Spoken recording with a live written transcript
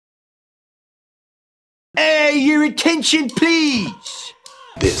may your attention please?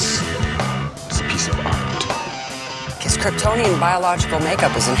 This is a piece of art. His Kryptonian biological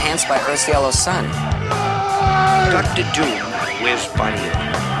makeup is enhanced by Earth's yellow sun. Dr. Doom wears body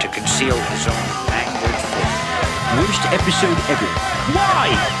armor to conceal his own mangled form. Worst episode ever.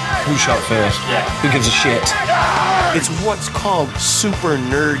 Why? Who shot first? Yeah. Who gives a shit? It's what's called super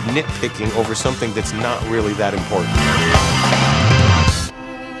nerd nitpicking over something that's not really that important.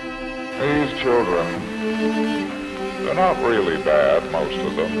 These children, they're not really bad, most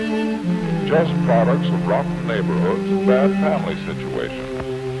of them. Just products of rotten neighborhoods and bad family situations.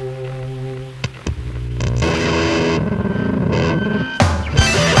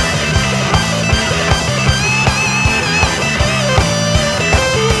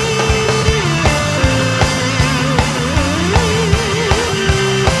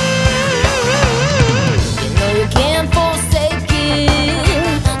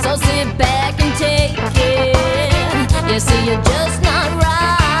 You're just not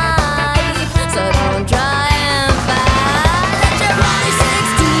right, so don't try and fight. You're only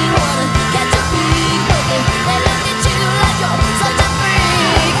 16, wanna catch a freak, but they look at you like you're such a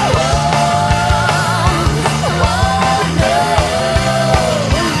freak. Whoa, whoa, no.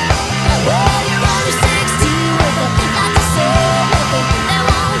 Well, you're only 16 with a lot to say, nothing. They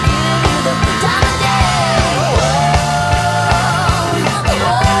won't give you the time of day. Whoa, whoa, no.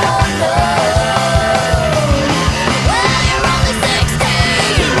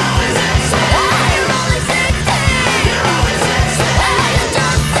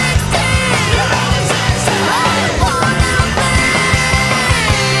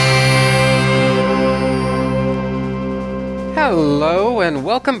 Hello, and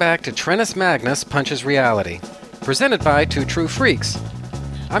welcome back to Trennis Magnus Punches Reality, presented by Two True Freaks.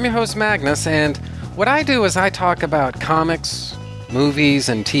 I'm your host, Magnus, and what I do is I talk about comics, movies,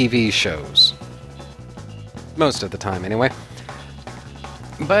 and TV shows. Most of the time, anyway.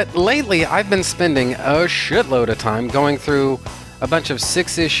 But lately, I've been spending a shitload of time going through a bunch of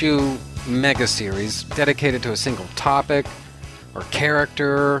 6-issue mega-series dedicated to a single topic, or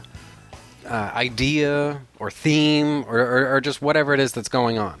character, idea, or theme, or just whatever it is that's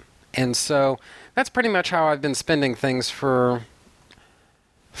going on. And so, that's pretty much how I've been spending things for,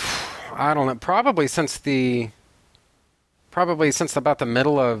 I don't know, probably since about the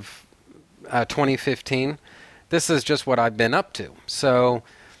middle of 2015. This is just what I've been up to. So,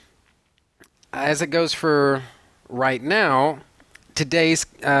 as it goes for right now, today's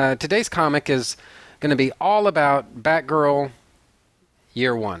comic is going to be all about Batgirl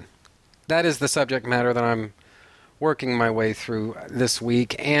Year One. That is the subject matter that I'm working my way through this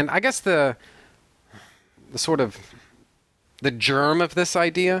week, and I guess the sort of the germ of this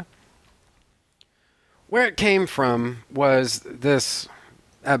idea, where it came from, was this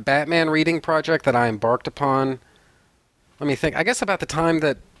Batman reading project that I embarked upon. Let me think. I guess at the time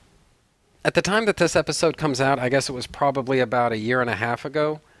that this episode comes out, I guess it was probably about a year and a half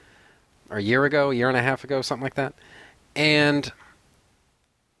ago, something like that. And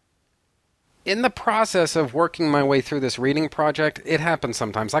in the process of working my way through this reading project, it happens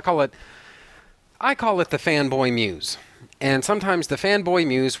sometimes. I call it the fanboy muse. And sometimes the fanboy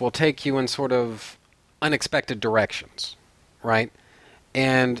muse will take you in sort of unexpected directions, right?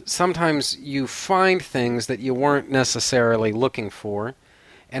 And sometimes you find things that you weren't necessarily looking for.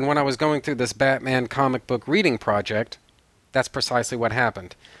 And when I was going through this Batman comic book reading project, that's precisely what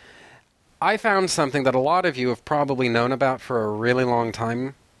happened. I found something that a lot of you have probably known about for a really long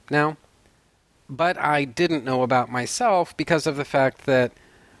time now, but I didn't know about myself because of the fact that,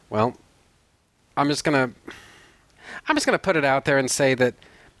 well, I'm just gonna put it out there and say that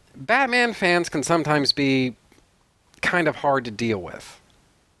Batman fans can sometimes be kind of hard to deal with.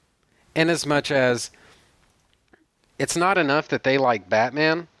 In as much as it's not enough that they like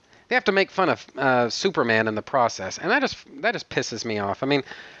Batman, they have to make fun of Superman in the process, and that just pisses me off. I mean,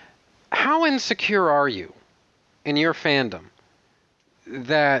 how insecure are you in your fandom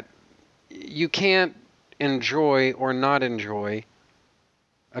that you can't enjoy or not enjoy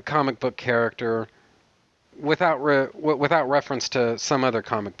a comic book character without reference to some other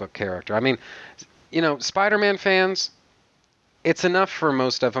comic book character? I mean, you know, Spider-Man fans, it's enough for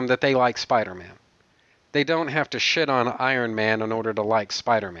most of them that they like Spider-Man. They don't have to shit on Iron Man in order to like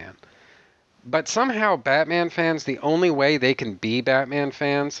Spider-Man. But somehow Batman fans, the only way they can be Batman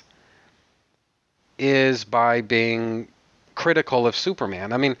fans is by being critical of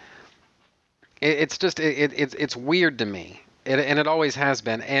Superman. I mean, it's weird to me, and it always has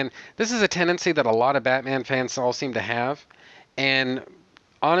been. And this is a tendency that a lot of Batman fans all seem to have. And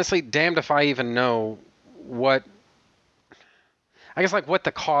honestly, damned if I even know what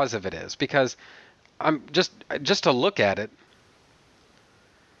the cause of it is, because I'm just to look at it.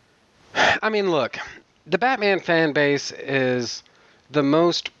 I mean, look, the Batman fan base is the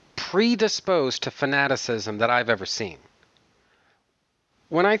most predisposed to fanaticism that I've ever seen.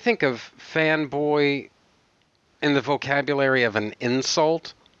 When I think of fanboy in the vocabulary of an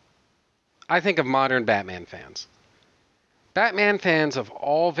insult, I think of modern Batman fans. Batman fans of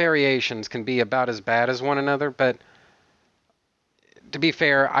all variations can be about as bad as one another, but to be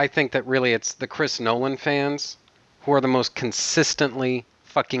fair, I think that really it's the Chris Nolan fans who are the most consistently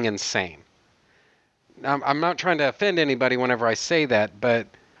fucking insane. I'm not trying to offend anybody whenever I say that, but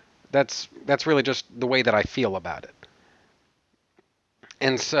that's really just the way that I feel about it.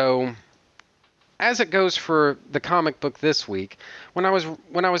 And so, as it goes for the comic book this week, when I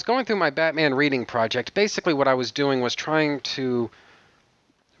was going through my Batman reading project, basically what I was doing was trying to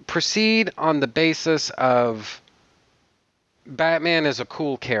proceed on the basis of Batman is a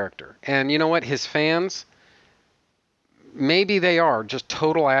cool character. And you know what? His fans, maybe they are just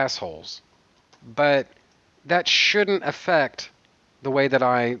total assholes, but that shouldn't affect the way that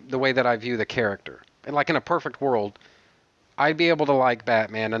I view the character. And like in a perfect world, I'd be able to like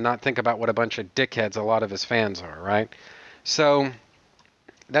Batman and not think about what a bunch of dickheads a lot of his fans are, right? So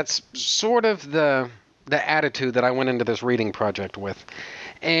that's sort of the attitude that I went into this reading project with.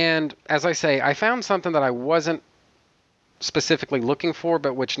 And as I say, I found something that I wasn't specifically looking for,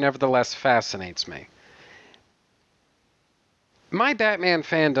 but which nevertheless fascinates me. My Batman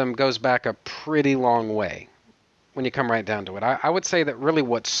fandom goes back a pretty long way when you come right down to it. I would say that really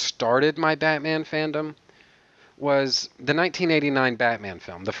what started my Batman fandom was the 1989 Batman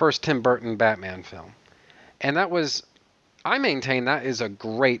film, the first Tim Burton Batman film. And that was, I maintain that is a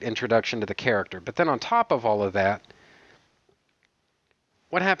great introduction to the character. But then on top of all of that,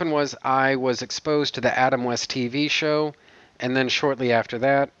 what happened was I was exposed to the Adam West TV show, and then shortly after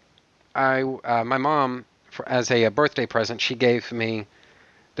that, my mom, as a birthday present, she gave me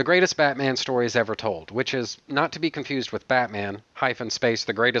the greatest Batman stories ever told, which is not to be confused with Batman,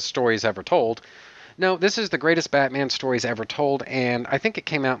 the greatest stories ever told. No, this is the greatest Batman stories ever told, and I think it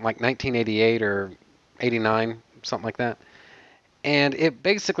came out in like 1988 or 89, something like that. And it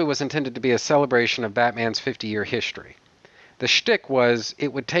basically was intended to be a celebration of Batman's 50-year history. The shtick was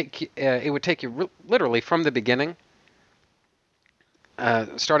it would take you literally from the beginning,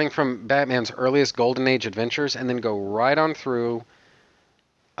 starting from Batman's earliest Golden Age adventures, and then go right on through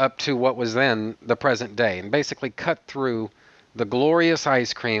up to what was then the present day, and basically cut through the glorious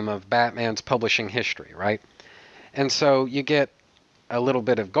ice cream of Batman's publishing history, right? And so you get a little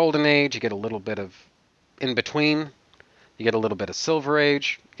bit of Golden Age, you get a little bit of in between, you get a little bit of Silver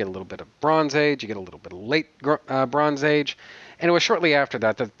Age, you get a little bit of Bronze Age, you get a little bit of late Bronze Age, and it was shortly after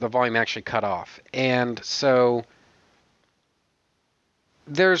that that the volume actually cut off. And so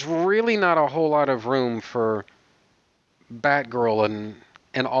there's really not a whole lot of room for Batgirl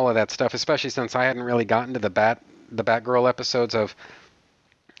and all of that stuff, especially since I hadn't really gotten to the Batgirl episodes of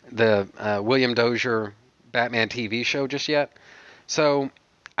the William Dozier Batman TV show just yet. So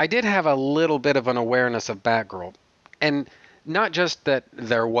I did have a little bit of an awareness of Batgirl. And not just that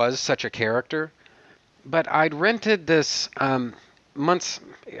there was such a character, but I'd rented this several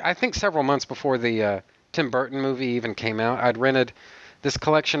months before the Tim Burton movie even came out. I'd rented this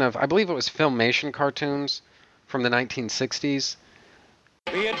collection of, I believe it was Filmation cartoons from the 1960s.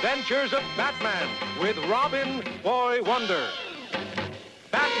 The Adventures of Batman with Robin Boy Wonder.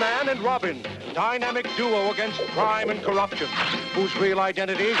 Batman and Robin, dynamic duo against crime and corruption, whose real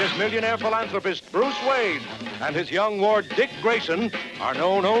identities as millionaire philanthropist Bruce Wayne and his young ward Dick Grayson are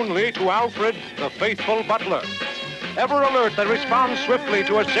known only to Alfred, the faithful butler. Ever alert, they respond swiftly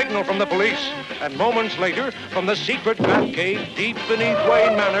to a signal from the police, and moments later, from the secret Batcave deep beneath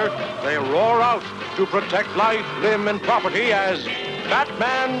Wayne Manor, they roar out to protect life, limb, and property as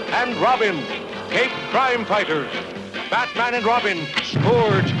Batman and Robin, Cape Crime Fighters. Batman and Robin,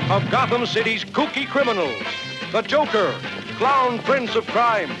 scourge of Gotham City's kooky criminals. The Joker, clown prince of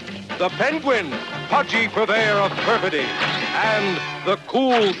crime. The Penguin, pudgy purveyor of perfidy. And the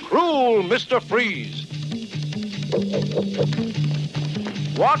cool, cruel Mr. Freeze.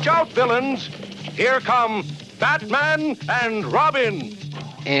 Watch out, villains. Here come Batman and Robin.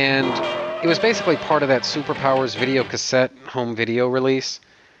 And it was basically part of that Superpowers video cassette home video release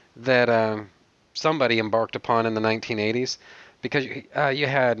that somebody embarked upon in the 1980s. Because you had, you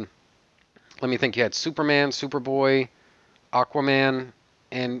had Superman, Superboy, Aquaman,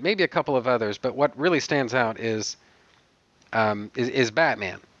 and maybe a couple of others. But what really stands out is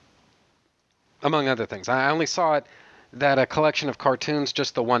Batman, among other things. I only saw that collection of cartoons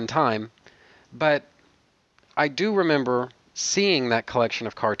just the one time, but I do remember seeing that collection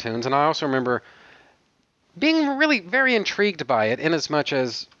of cartoons, and I also remember being really very intrigued by it, in as much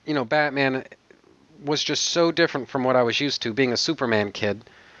as, Batman was just so different from what I was used to, being a Superman kid.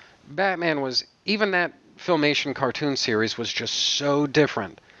 Batman was, even that Filmation cartoon series was just so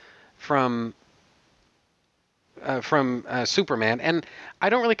different from Superman. And I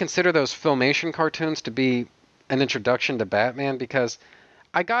don't really consider those Filmation cartoons to be an introduction to Batman, because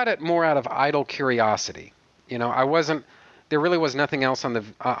I got it more out of idle curiosity. There really was nothing else on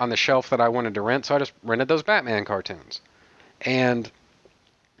the shelf that I wanted to rent, so I just rented those Batman cartoons. And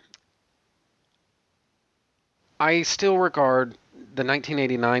I still regard the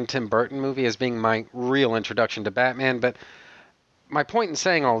 1989 Tim Burton movie as being my real introduction to Batman, but my point in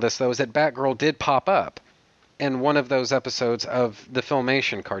saying all this, though, is that Batgirl did pop up in one of those episodes of the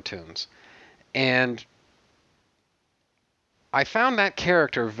Filmation cartoons. And I found that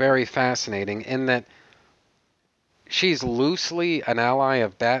character very fascinating in that she's loosely an ally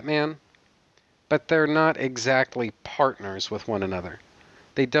of Batman, but they're not exactly partners with one another.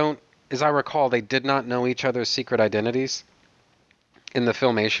 They don't, as I recall, they did not know each other's secret identities in the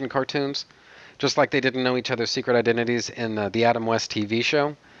Filmation cartoons, just like they didn't know each other's secret identities in the Adam West TV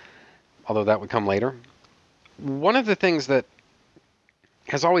show, although that would come later. One of the things that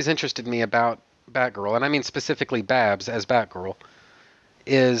has always interested me about Batgirl, and I mean specifically Babs as Batgirl,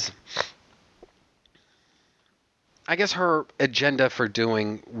 is, I guess, her agenda for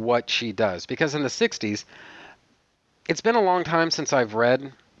doing what she does. Because in the 60s, it's been a long time since I've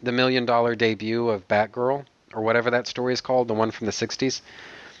read the $1 Million debut of Batgirl, or whatever that story is called, the one from the 60s.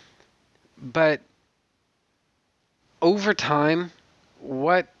 But over time,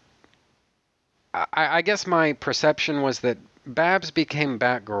 I guess my perception was that Babs became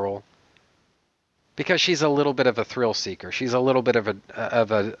Batgirl because she's a little bit of a thrill seeker. She's a little bit of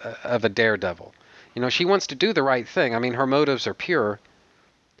a daredevil. She wants to do the right thing. I mean, her motives are pure,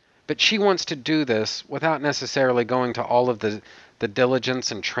 but she wants to do this without necessarily going to all of the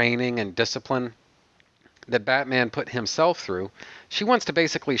diligence and training and discipline that Batman put himself through. She wants to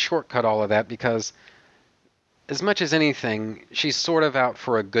basically shortcut all of that because, as much as anything, she's sort of out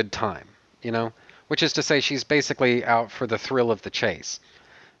for a good time, which is to say she's basically out for the thrill of the chase.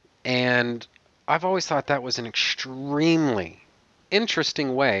 And I've always thought that was an extremely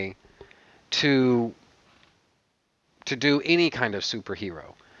interesting way to do any kind of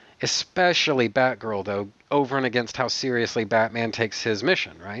superhero, especially Batgirl, though, over and against how seriously Batman takes his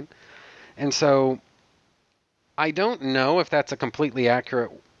mission, right? And so I don't know if that's a completely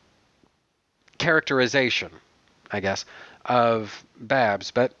accurate characterization, I guess, of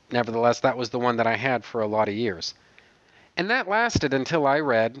Babs, but nevertheless, that was the one that I had for a lot of years. And that lasted until I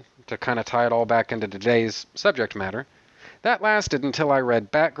read, to kind of tie it all back into today's subject matter, that lasted until I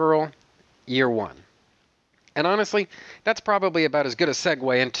read Batgirl Year One. And honestly, that's probably about as good a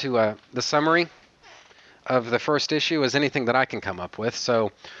segue into the summary of the first issue as anything that I can come up with.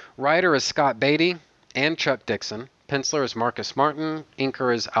 So, writer is Scott Beatty and Chuck Dixon. Penciler is Marcus Martin.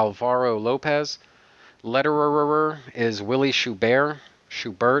 Inker is Alvaro Lopez. Letterer is Willie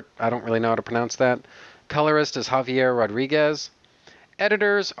Schubert. I don't really know how to pronounce that. Colorist is Javier Rodriguez.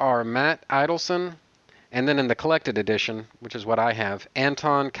 Editors are Matt Idelson. And then in the collected edition, which is what I have,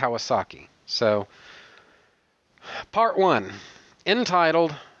 Anton Kawasaki. So, Part 1,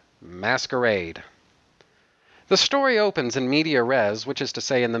 entitled Masquerade. The story opens in media res, which is to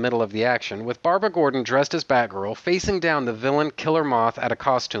say in the middle of the action, with Barbara Gordon dressed as Batgirl facing down the villain Killer Moth at a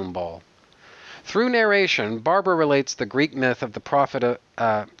costume ball. Through narration, Barbara relates the Greek myth of the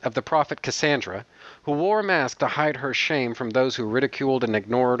prophet Cassandra, who wore a mask to hide her shame from those who ridiculed and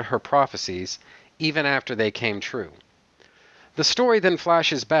ignored her prophecies, even after they came true. The story then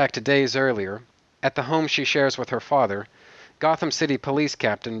flashes back to days earlier, at the home she shares with her father, Gotham City Police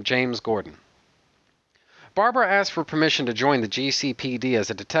Captain James Gordon. Barbara asks for permission to join the GCPD as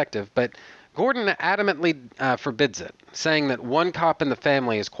a detective, but Gordon adamantly forbids it, saying that one cop in the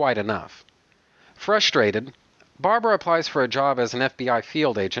family is quite enough. Frustrated, Barbara applies for a job as an FBI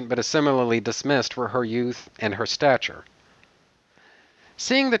field agent, but is similarly dismissed for her youth and her stature.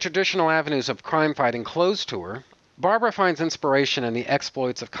 Seeing the traditional avenues of crime fighting closed to her, Barbara finds inspiration in the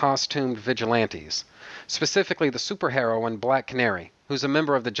exploits of costumed vigilantes, specifically the superheroine Black Canary, who's a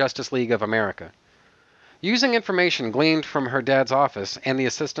member of the Justice League of America. Using information gleaned from her dad's office and the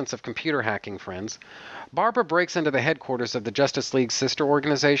assistance of computer hacking friends, Barbara breaks into the headquarters of the Justice League's sister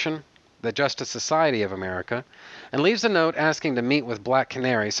organization, the Justice Society of America, and leaves a note asking to meet with Black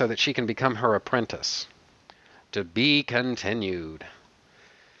Canary so that she can become her apprentice. To be continued.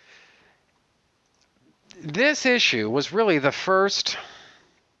 This issue was really the first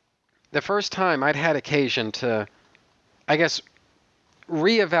time I'd had occasion to, I guess,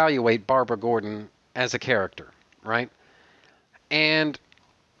 reevaluate Barbara Gordon as a character, right? And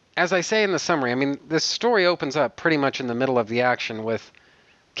as I say in the summary, I mean, this story opens up pretty much in the middle of the action with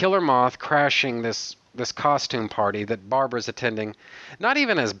Killer Moth crashing this costume party that Barbara's attending, not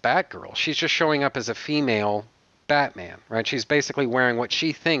even as Batgirl. She's just showing up as a female Batman, right? She's basically wearing what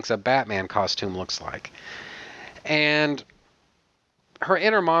she thinks a Batman costume looks like. And her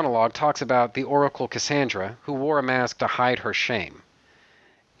inner monologue talks about the Oracle Cassandra, who wore a mask to hide her shame.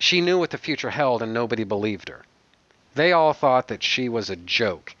 She knew what the future held and nobody believed her. They all thought that she was a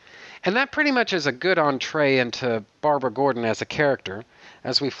joke. And that pretty much is a good entree into Barbara Gordon as a character,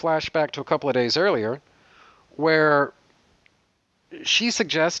 as we flash back to a couple of days earlier, where she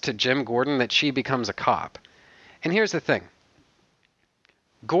suggests to Jim Gordon that she becomes a cop. And here's the thing.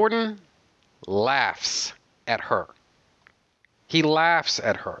 Gordon laughs at her. He laughs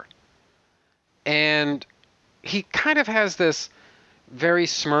at her. And he kind of has this very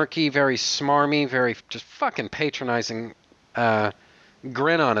smirky, very smarmy, very just fucking patronizing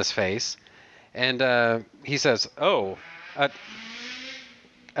grin on his face. And he says, "Oh,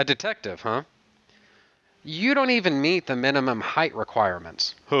 a detective, huh? You don't even meet the minimum height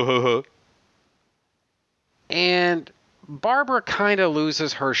requirements." And Barbara kind of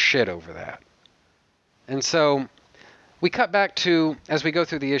loses her shit over that. And so we cut back to, as we go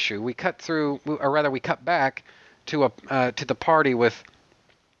through the issue, we cut back to the party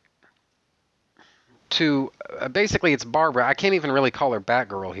basically it's Barbara. I can't even really call her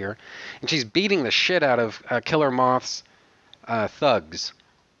Batgirl here. And she's beating the shit out of Killer Moth's thugs.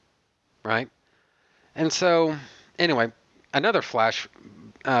 Right? And so, anyway, another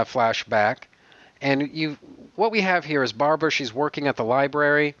flashback. And what we have here is Barbara. She's working at the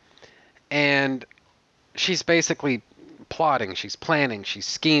library. And she's basically plotting. She's planning. She's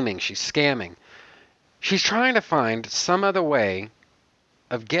scheming. She's scamming. She's trying to find some other way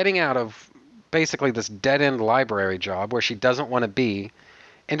of getting out of basically this dead-end library job where she doesn't want to be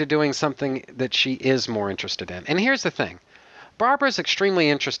into doing something that she is more interested in. And here's the thing. Barbara's extremely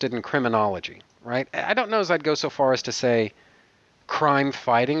interested in criminology, right? I don't know as I'd go so far as to say crime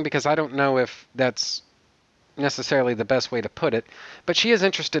fighting, because I don't know if that's necessarily the best way to put it, but she is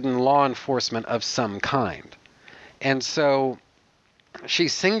interested in law enforcement of some kind. And so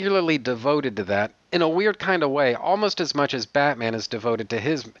she's singularly devoted to that in a weird kind of way, almost as much as Batman is devoted to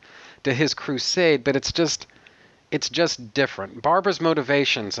his crusade, but it's just different. Barbara's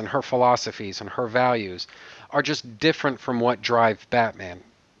motivations and her philosophies and her values are just different from what drive Batman.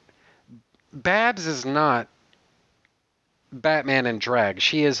 Babs is not Batman in drag.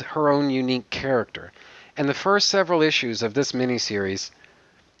 She is her own unique character. And the first several issues of this miniseries,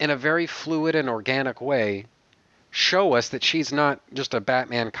 in a very fluid and organic way, show us that she's not just a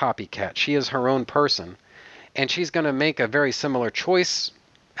Batman copycat. She is her own person. And she's going to make a very similar choice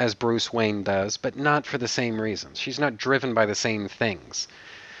as Bruce Wayne does, but not for the same reasons. She's not driven by the same things.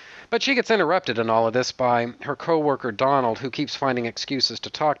 But she gets interrupted in all of this by her co-worker Donald, who keeps finding excuses to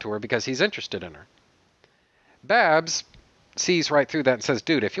talk to her because he's interested in her. Babs sees right through that and says,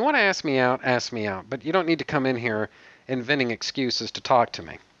 "Dude, if you want to ask me out, but you don't need to come in here inventing excuses to talk to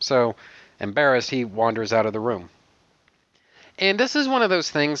me." So, embarrassed, he wanders out of the room. And this is one of those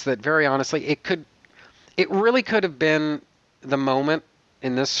things that, very honestly, it really could have been the moment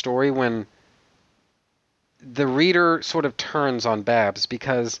in this story when the reader sort of turns on Babs,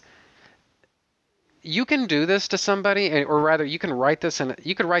 because you can do this to somebody, or rather, you could write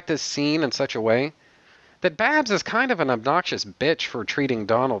this scene in such a way that Babs is kind of an obnoxious bitch for treating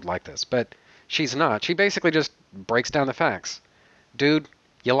Donald like this, but she's not. She basically just breaks down the facts. Dude,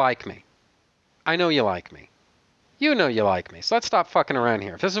 you like me. I know you like me. You know you like me. So let's stop fucking around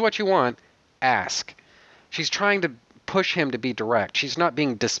here. If this is what you want, ask. She's trying to push him to be direct. She's not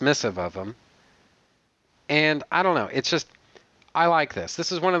being dismissive of him. And I don't know. It's just, I like this.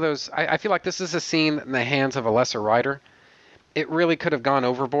 This is one of those, I feel like this is a scene in the hands of a lesser writer. It really could have gone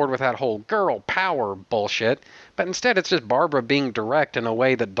overboard with that whole girl power bullshit. But instead, it's just Barbara being direct in a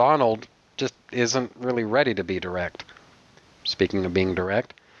way that Donald just isn't really ready to be direct. Speaking of being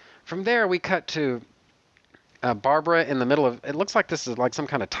direct. From there, we cut to Barbara in the middle of, it looks like this is like some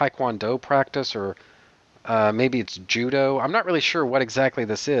kind of Taekwondo practice, or maybe it's judo. I'm not really sure what exactly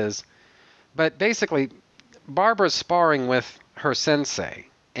this is. But basically, Barbara's sparring with her sensei.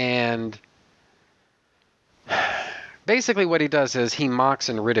 And basically what he does is he mocks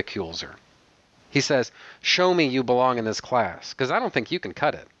and ridicules her. He says, "Show me you belong in this class, because I don't think you can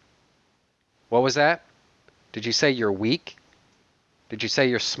cut it." What was that? Did you say you're weak? Did you say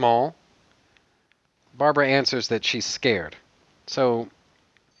you're small? Barbara answers that she's scared. So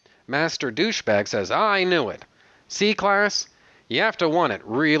Master Douchebag says, "I knew it. See, class? You have to want it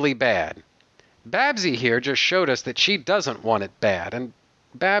really bad. Babsy here just showed us that she doesn't want it bad, and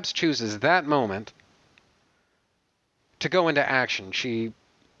Babs chooses that moment to go into action.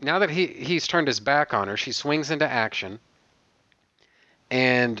 Now that he's turned his back on her, she swings into action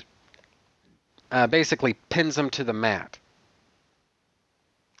and basically pins him to the mat.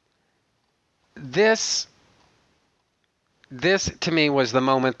 This to me was the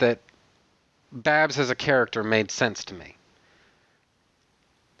moment that Babs as a character made sense to me.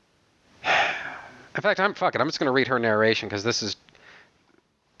 In fact, I'm just going to read her narration because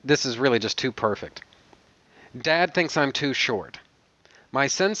this is really just too perfect. Dad thinks I'm too short. My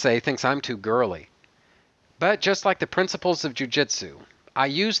sensei thinks I'm too girly. But just like the principles of jiu-jitsu, I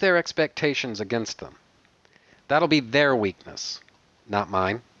use their expectations against them. That'll be their weakness, not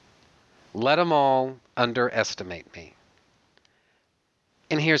mine. Let 'em all underestimate me.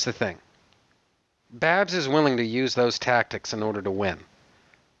 And here's the thing. Babs is willing to use those tactics in order to win.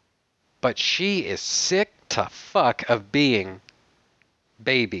 But she is sick to fuck of being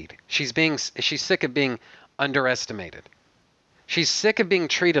babied. She's sick of being underestimated. She's sick of being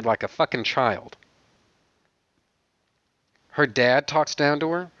treated like a fucking child. Her dad talks down to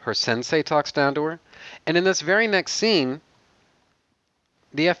her. Her sensei talks down to her. And in this very next scene,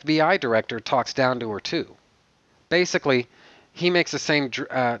 the FBI director talks down to her too. Basically, he makes the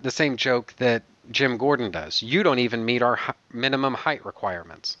same joke that Jim Gordon does. You don't even meet our minimum height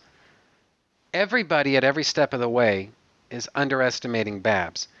requirements. Everybody at every step of the way is underestimating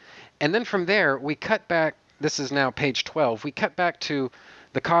Babs. And then from there, we cut back. This is now page 12. We cut back to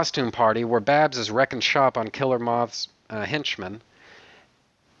the costume party where Babs is wrecking shop on Killer Moth's henchmen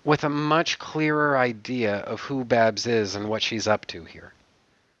with a much clearer idea of who Babs is and what she's up to here.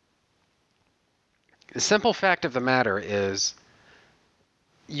 The simple fact of the matter is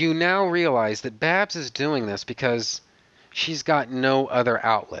you now realize that Babs is doing this because she's got no other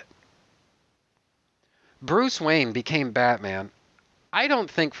outlet. Bruce Wayne became Batman, I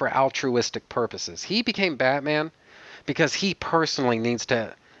don't think for altruistic purposes. He became Batman because he personally needs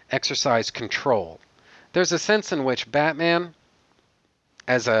to exercise control. There's a sense in which Batman,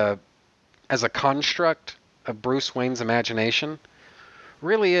 as a construct of Bruce Wayne's imagination,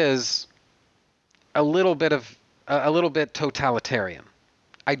 really is a little bit totalitarian.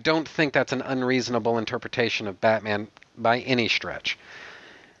 I don't think that's an unreasonable interpretation of Batman by any stretch.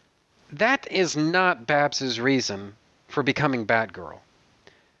 That is not Babs's reason for becoming Batgirl.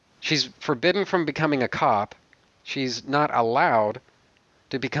 She's forbidden from becoming a cop. She's not allowed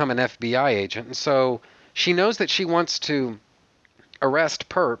to become an FBI agent. And so she knows that she wants to arrest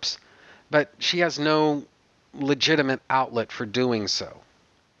perps, but she has no legitimate outlet for doing so.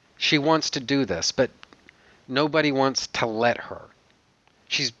 She wants to do this, but nobody wants to let her.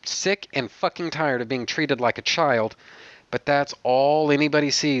 She's sick and fucking tired of being treated like a child, but that's all anybody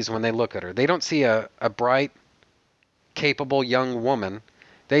sees when they look at her. They don't see a bright, capable young woman.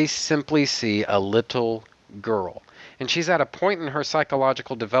 They simply see a little girl. And she's at a point in her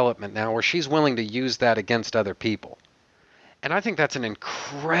psychological development now where she's willing to use that against other people. And I think that's an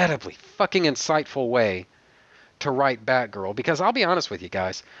incredibly fucking insightful way to write Batgirl. Because I'll be honest with you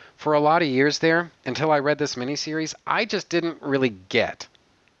guys, for a lot of years there, until I read this miniseries, I just didn't really get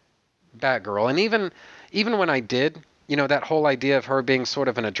Batgirl. And even when I did, you know, that whole idea of her being sort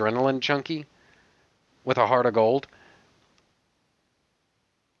of an adrenaline junkie with a heart of gold,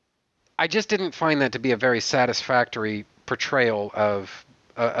 I just didn't find that to be a very satisfactory portrayal of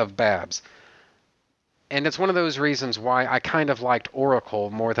Babs. And it's one of those reasons why I kind of liked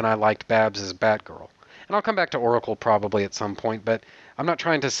Oracle more than I liked Babs as Batgirl. And I'll come back to Oracle probably at some point, but I'm not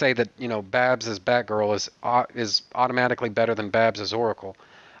trying to say that, you know, Babs as Batgirl is automatically better than Babs as Oracle.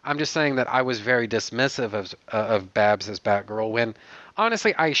 I'm just saying that I was very dismissive of Babs as Batgirl when,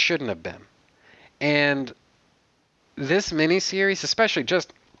 honestly, I shouldn't have been. And this miniseries, especially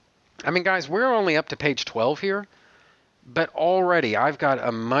guys, we're only up to page 12 here, but already I've got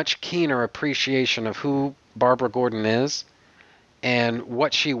a much keener appreciation of who Barbara Gordon is and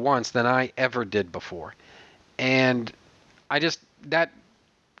what she wants than I ever did before. And I was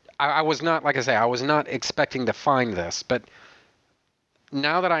not, like I say, I was not expecting to find this, but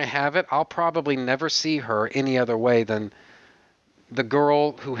now that I have it, I'll probably never see her any other way than the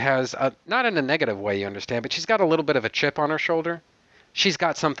girl who has, not in a negative way, you understand, but she's got a little bit of a chip on her shoulder. She's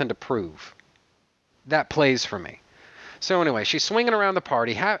got something to prove. That plays for me. So anyway, she's swinging around the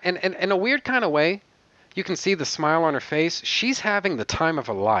party, and in a weird kind of way, you can see the smile on her face. She's having the time of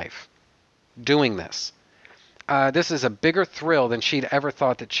her life doing this. This is a bigger thrill than she'd ever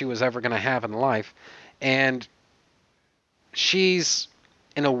thought that she was ever going to have in life. And she's,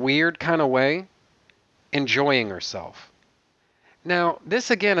 in a weird kind of way, enjoying herself. Now,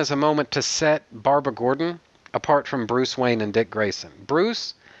 this again is a moment to set Barbara Gordon apart from Bruce Wayne and Dick Grayson.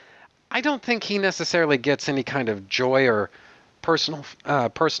 Bruce, I don't think he necessarily gets any kind of joy or personal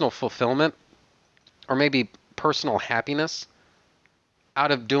fulfillment, or maybe personal happiness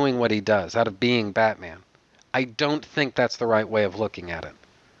out of doing what he does, out of being Batman. I don't think that's the right way of looking at it.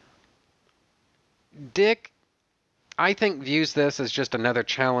 Dick, I think, views this as just another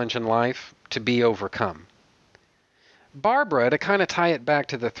challenge in life to be overcome. Barbara, to kind of tie it back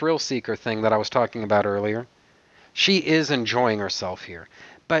to the thrill seeker thing that I was talking about earlier, she is enjoying herself here.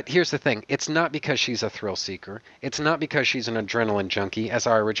 But here's the thing. It's not because she's a thrill seeker. It's not because she's an adrenaline junkie, as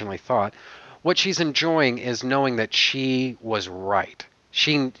I originally thought. What she's enjoying is knowing that she was right.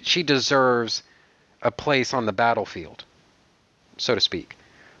 She deserves a place on the battlefield, so to speak,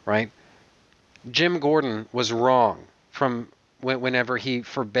 right? Jim Gordon was wrong from whenever he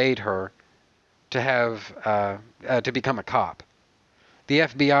forbade her to have to become a cop. The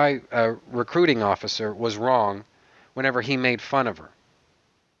FBI recruiting officer was wrong whenever he made fun of her.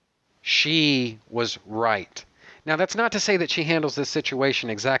 She was right. Now, that's not to say that she handles this situation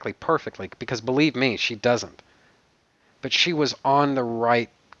exactly perfectly, because believe me, she doesn't. But she was on the right.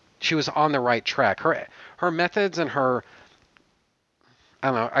 She was on the right track. Her methods and her, I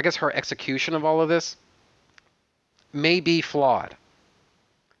don't know, I guess her execution of all of this may be flawed.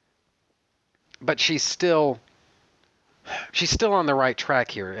 But she's still on the right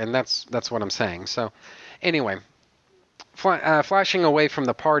track here, and that's what I'm saying. So, anyway, flashing away from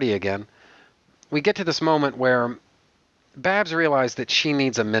the party again, we get to this moment where Babs realizes that she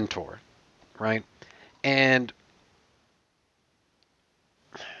needs a mentor, right? And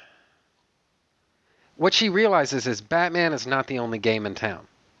what she realizes is Batman is not the only game in town.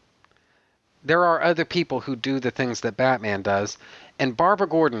 There are other people who do the things that Batman does, and Barbara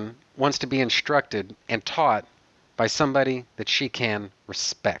Gordon wants to be instructed and taught by somebody that she can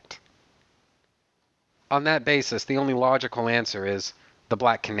respect. On that basis, the only logical answer is the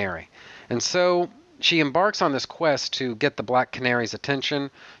Black Canary. And so she embarks on this quest to get the Black Canary's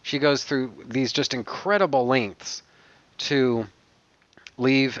attention. She goes through these just incredible lengths to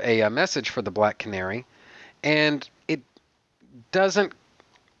leave a message for the Black Canary. And it doesn't,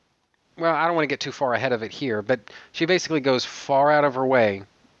 well, I don't want to get too far ahead of it here, but she basically goes far out of her way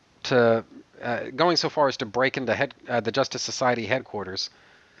to, going so far as to break into the Justice Society headquarters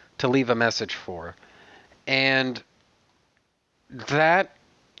to leave a message for her. And that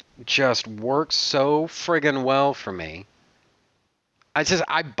just works so friggin' well for me.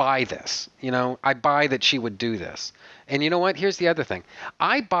 I buy this, I buy that she would do this. And you know what? Here's the other thing.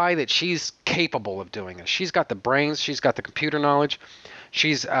 I buy that she's capable of doing this. She's got the brains. She's got the computer knowledge.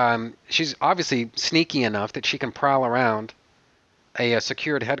 She's obviously sneaky enough that she can prowl around a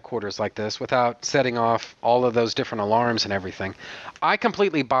secured headquarters like this without setting off all of those different alarms and everything. I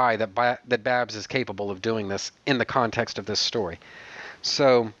completely buy that Babs is capable of doing this in the context of this story.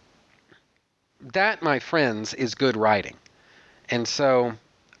 So that, my friends, is good writing. And so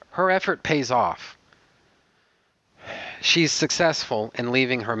her effort pays off. She's successful in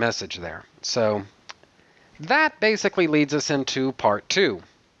leaving her message there. So that basically leads us into part 2,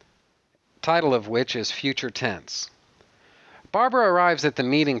 title of which is Future Tense. Barbara arrives at the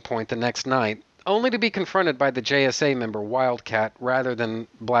meeting point the next night, only to be confronted by the JSA member Wildcat rather than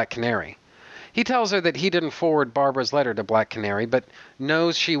Black Canary. He tells her that he didn't forward Barbara's letter to Black Canary, but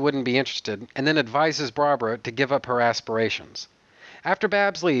knows she wouldn't be interested, and then advises Barbara to give up her aspirations. After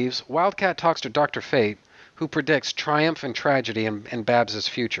Babs leaves, Wildcat talks to Dr. Fate, who predicts triumph and tragedy in Babs'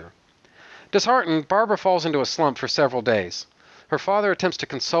 future. Disheartened, Barbara falls into a slump for several days. Her father attempts to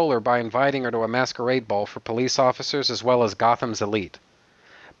console her by inviting her to a masquerade ball for police officers as well as Gotham's elite.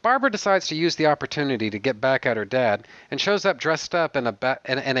 Barbara decides to use the opportunity to get back at her dad and shows up dressed up in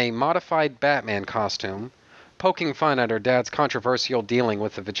a modified Batman costume, poking fun at her dad's controversial dealing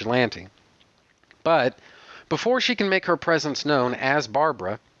with the vigilante. But before she can make her presence known as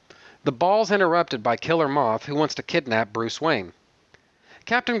Barbara, the ball's interrupted by Killer Moth, who wants to kidnap Bruce Wayne.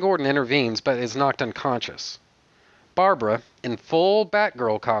 Captain Gordon intervenes but is knocked unconscious. Barbara, in full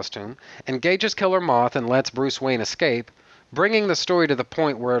Batgirl costume, engages Killer Moth and lets Bruce Wayne escape, bringing the story to the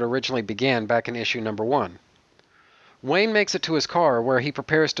point where it originally began back in issue number 1. Wayne makes it to his car, where he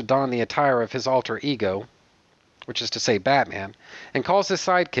prepares to don the attire of his alter ego, which is to say Batman, and calls his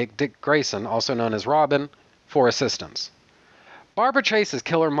sidekick Dick Grayson, also known as Robin, for assistance. Barbara chases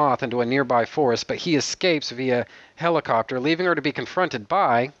Killer Moth into a nearby forest, but he escapes via helicopter, leaving her to be confronted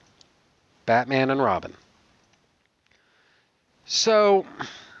by Batman and Robin. So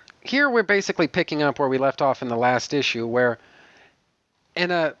here we're basically picking up where we left off in the last issue, where in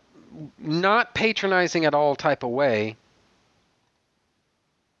a not patronizing at all type of way,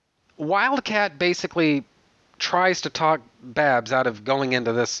 Wildcat basically tries to talk Babs out of going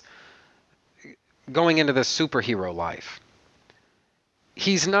into this superhero life.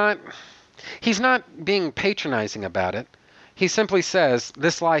 He's not being patronizing about it. He simply says,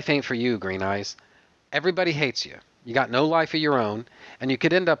 "This life ain't for you, Green Eyes. Everybody hates you. You got no life of your own, and you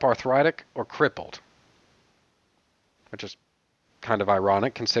could end up arthritic or crippled." Which is kind of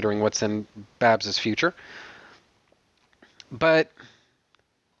ironic considering what's in Babs's future. But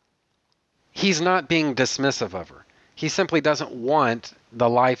he's not being dismissive of her. He simply doesn't want the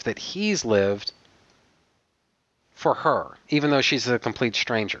life that he's lived for her, even though she's a complete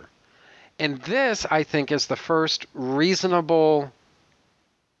stranger. And this, I think, is the first reasonable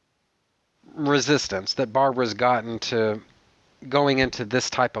resistance that Barbara's gotten to going into this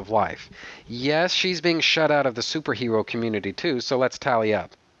type of life. Yes, she's being shut out of the superhero community too, so let's tally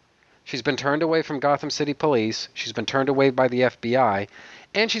up. She's been turned away from Gotham City Police, she's been turned away by the FBI,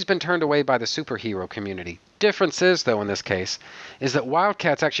 and she's been turned away by the superhero community. Difference is, though, in this case, is that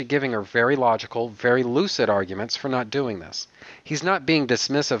Wildcat's actually giving her very logical, very lucid arguments for not doing this. He's not being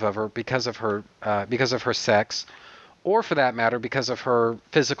dismissive of her because of her sex, or for that matter, because of her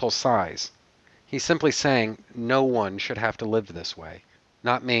physical size. He's simply saying, no one should have to live this way.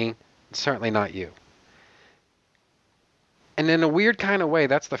 Not me, certainly not you. And in a weird kind of way,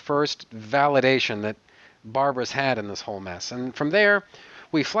 that's the first validation that Barbara's had in this whole mess. And from there,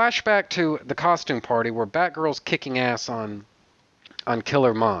 we flash back to the costume party where Batgirl's kicking ass on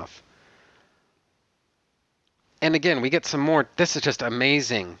Killer Moth. And again, we get some more, this is just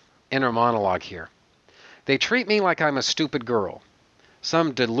amazing inner monologue here. They treat me like I'm a stupid girl,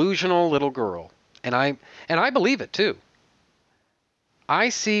 some delusional little girl. And I believe it too. I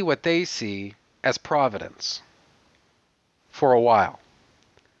see what they see as providence for a while.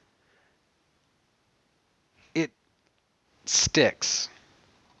 It sticks.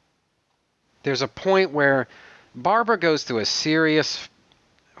 There's a point where Barbara goes through a serious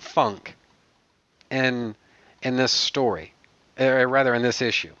funk in this story, or rather in this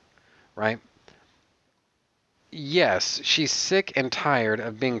issue, right? Yes, she's sick and tired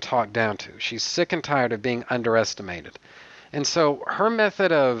of being talked down to. She's sick and tired of being underestimated. And so her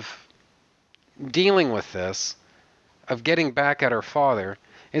method of dealing with this, of getting back at her father,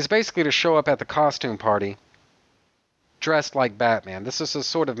 is basically to show up at the costume party dressed like Batman. This is a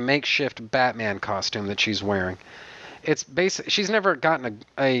sort of makeshift Batman costume that she's wearing. It's she's never gotten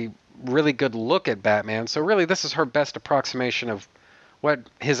a really good look at Batman, so really this is her best approximation of what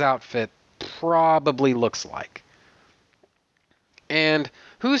his outfit probably looks like. And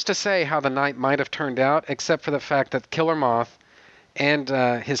who's to say how the night might have turned out, except for the fact that Killer Moth and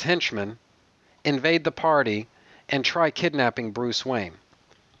his henchmen invade the party and try kidnapping Bruce Wayne.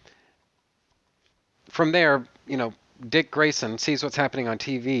 From there, Dick Grayson sees what's happening on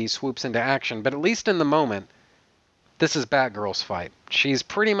TV, swoops into action, but at least in the moment, this is Batgirl's fight. She's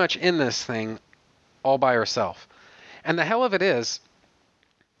pretty much in this thing all by herself. And the hell of it is,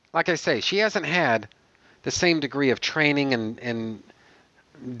 like I say, she hasn't had the same degree of training and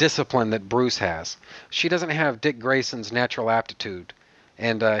discipline that Bruce has. She doesn't have Dick Grayson's natural aptitude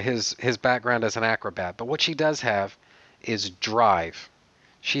and his background as an acrobat. But what she does have is drive.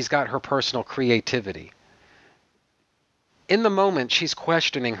 She's got her personal creativity. In the moment, she's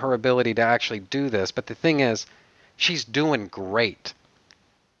questioning her ability to actually do this. But the thing is, she's doing great.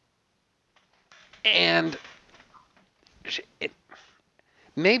 And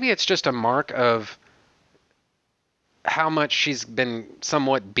maybe it's just a mark of how much she's been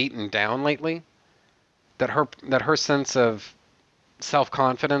somewhat beaten down lately, that her sense of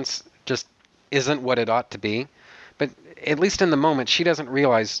self-confidence just isn't what it ought to be. But at least in the moment, she doesn't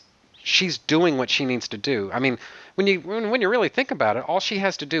realize she's doing what she needs to do. I mean, when you really think about it, all she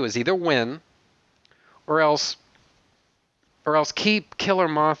has to do is either win or else keep Killer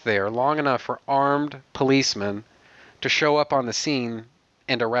Moth there long enough for armed policemen to show up on the scene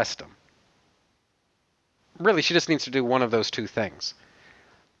and arrest him. Really, she just needs to do one of those two things.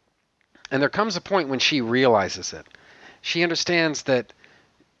 And there comes a point when she realizes it. She understands that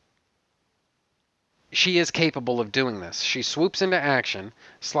she is capable of doing this. She swoops into action,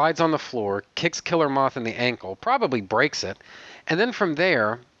 slides on the floor, kicks Killer Moth in the ankle, probably breaks it, and then from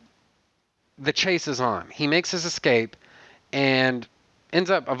there, the chase is on. He makes his escape and ends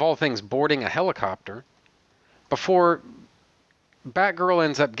up, of all things, boarding a helicopter before Batgirl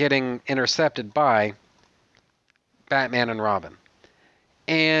ends up getting intercepted by Batman and Robin.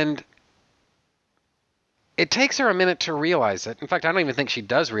 And it takes her a minute to realize it. In fact, I don't even think she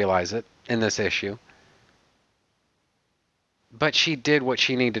does realize it in this issue. But she did what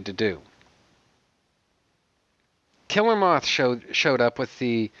she needed to do. Killer Moth showed up with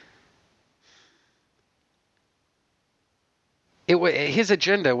the his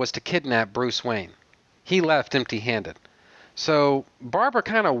agenda was to kidnap Bruce Wayne. He left empty-handed. So Barbara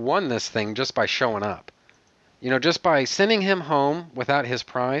kind of won this thing just by showing up. Just by sending him home without his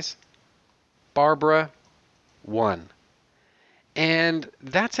prize, Barbara won. And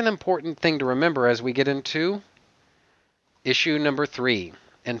that's an important thing to remember as we get into issue number 3,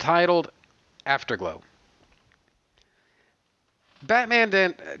 entitled Afterglow.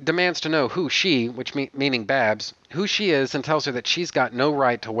 Batman demands to know who she, meaning Babs, who she is, and tells her that she's got no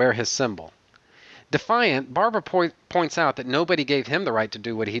right to wear his symbol. Defiant, Barbara points out that nobody gave him the right to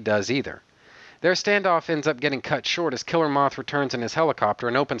do what he does either. Their standoff ends up getting cut short as Killer Moth returns in his helicopter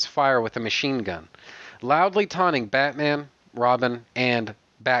and opens fire with a machine gun, loudly taunting Batman, Robin, and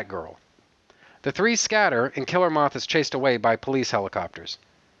Batgirl. The three scatter, and Killer Moth is chased away by police helicopters.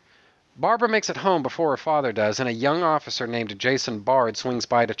 Barbara makes it home before her father does, and a young officer named Jason Bard swings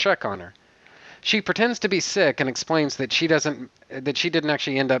by to check on her. She pretends to be sick and explains that she didn't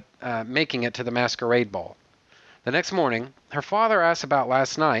actually end up making it to the masquerade ball. The next morning, her father asks about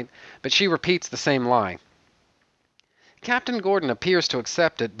last night, but she repeats the same lie. Captain Gordon appears to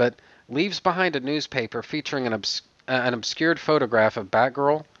accept it, but leaves behind a newspaper featuring an obscured photograph of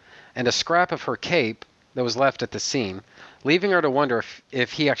Batgirl and a scrap of her cape that was left at the scene, leaving her to wonder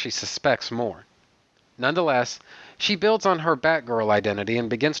if he actually suspects more. Nonetheless, she builds on her Batgirl identity and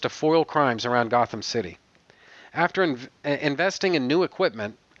begins to foil crimes around Gotham City. After investing in new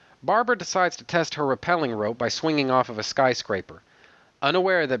equipment, Barbara decides to test her rappelling rope by swinging off of a skyscraper,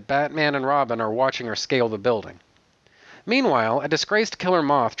 unaware that Batman and Robin are watching her scale the building. Meanwhile, a disgraced Killer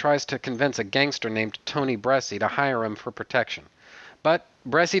Moth tries to convince a gangster named Tony Bresci to hire him for protection, but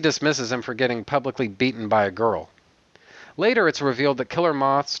Bresci dismisses him for getting publicly beaten by a girl. Later, it's revealed that Killer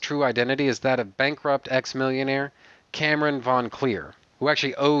Moth's true identity is that of bankrupt ex-millionaire Cameron Von Clear, who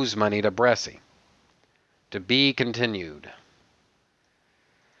actually owes money to Bresci. To be continued.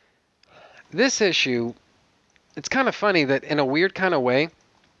 This issue, it's kind of funny that in a weird kind of way,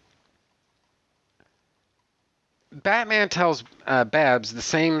 Batman tells Babs the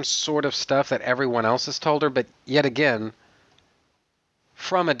same sort of stuff that everyone else has told her, but yet again,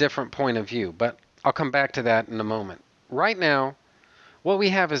 from a different point of view. But I'll come back to that in a moment. Right now, what we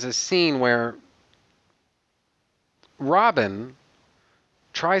have is a scene where Robin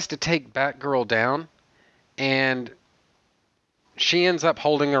tries to take Batgirl down, and she ends up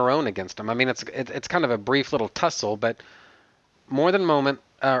holding her own against him. I mean, it's kind of a brief little tussle, but more than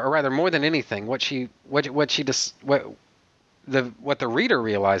anything, what the reader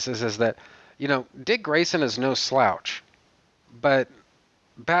realizes is that, Dick Grayson is no slouch, but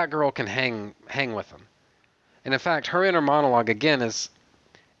Batgirl can hang with him. And in fact, her inner monologue again it's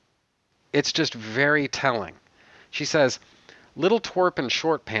just very telling. She says, "Little twerp in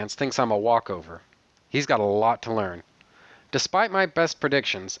short pants thinks I'm a walkover. He's got a lot to learn. Despite my best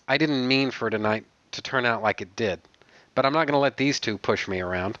predictions, I didn't mean for tonight to turn out like it did. But I'm not going to let these two push me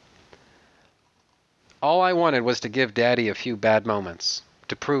around. All I wanted was to give Daddy a few bad moments,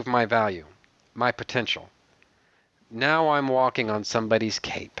 to prove my value, my potential. Now I'm walking on somebody's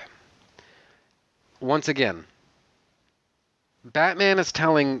cape." Once again, Batman is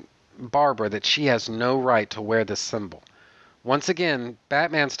telling Barbara that she has no right to wear this symbol. Once again,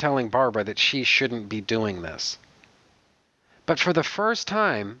 Batman's telling Barbara that she shouldn't be doing this. But for the first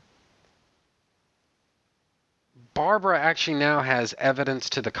time, Barbara actually now has evidence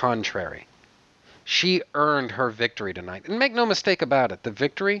to the contrary. She earned her victory tonight. And make no mistake about it, the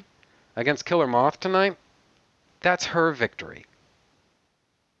victory against Killer Moth tonight, that's her victory.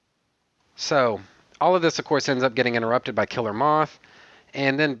 So, all of this, of course, ends up getting interrupted by Killer Moth,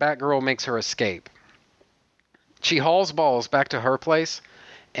 and then Batgirl makes her escape. She hauls balls back to her place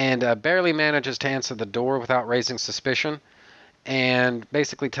and barely manages to answer the door without raising suspicion, and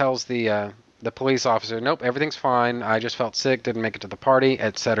basically tells the police officer, "Nope, everything's fine. I just felt sick, didn't make it to the party,"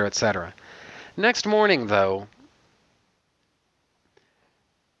 etc., etc. Next morning, though,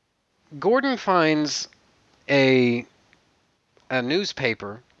 Gordon finds a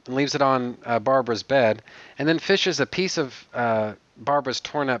newspaper and leaves it on Barbara's bed, and then fishes a piece of Barbara's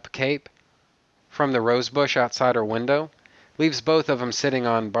torn-up cape from the rose bush outside her window, leaves both of them sitting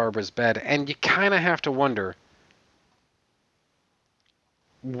on Barbara's bed, and you kind of have to wonder,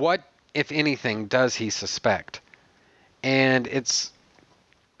 what, if anything, does he suspect? And it's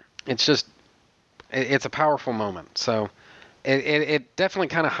a powerful moment. So it definitely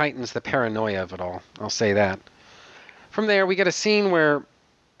kind of heightens the paranoia of it all. I'll say that. From there, we get a scene where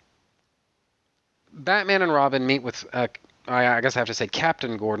Batman and Robin meet with, I guess I have to say,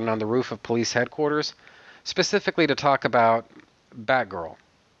 Captain Gordon on the roof of police headquarters, specifically to talk about Batgirl.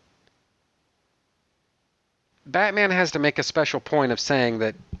 Batman has to make a special point of saying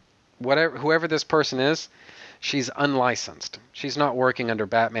that whoever this person is, she's unlicensed. She's not working under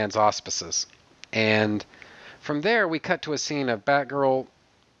Batman's auspices. And from there, we cut to a scene of Batgirl.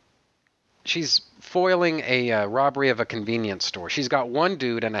 She's foiling a robbery of a convenience store. She's got one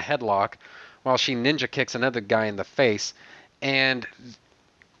dude in a headlock while she ninja kicks another guy in the face. And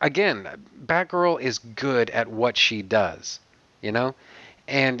again, Batgirl is good at what she does, you know?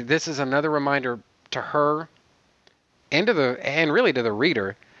 And this is another reminder to her and really to the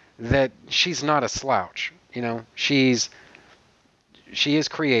reader that she's not a slouch. You know, she is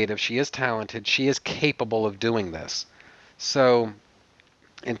creative, she is talented, she is capable of doing this. So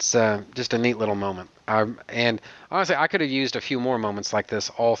it's just a neat little moment. And honestly, I could have used a few more moments like this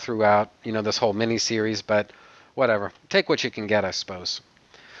all throughout, this whole mini-series, but whatever. Take what you can get, I suppose.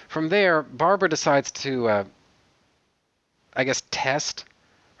 From there, Barbara decides to, test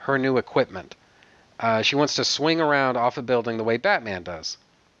her new equipment. She wants to swing around off a building the way Batman does.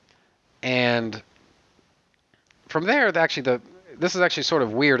 And from there, this is actually sort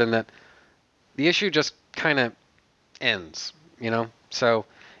of weird in that the issue just kind of ends, So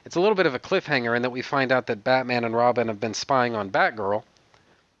it's a little bit of a cliffhanger in that we find out that Batman and Robin have been spying on Batgirl,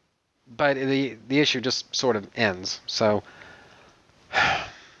 but the issue just sort of ends. So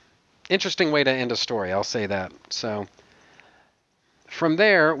interesting way to end a story, I'll say that. So from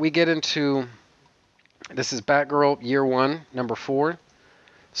there, we get into, this is Batgirl Year 1, number 4.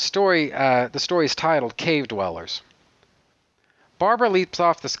 The story is titled Cave Dwellers. Barbara leaps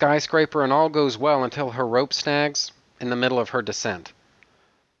off the skyscraper and all goes well until her rope snags in the middle of her descent.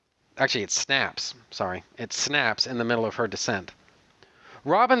 Actually, it snaps. Sorry. It snaps in the middle of her descent.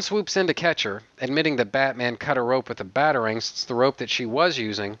 Robin swoops in to catch her, admitting that Batman cut a rope with a batarang since the rope that she was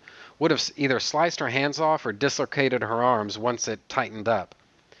using would have either sliced her hands off or dislocated her arms once it tightened up.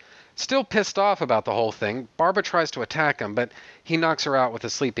 Still pissed off about the whole thing, Barbara tries to attack him, but he knocks her out with a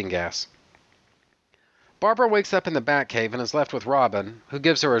sleeping gas. Barbara wakes up in the Batcave and is left with Robin, who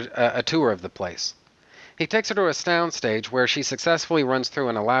gives her a tour of the place. He takes her to a soundstage where she successfully runs through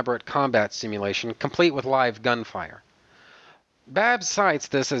an elaborate combat simulation, complete with live gunfire. Babs cites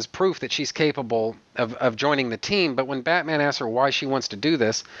this as proof that she's capable of joining the team, but when Batman asks her why she wants to do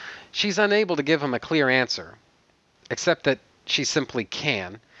this, she's unable to give him a clear answer, except that she simply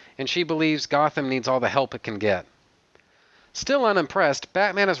can, and she believes Gotham needs all the help it can get. Still unimpressed,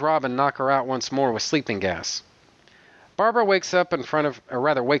 Batman has Robin knock her out once more with sleeping gas. Barbara wakes up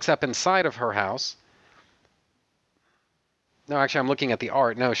inside of her house. No, actually, I'm looking at the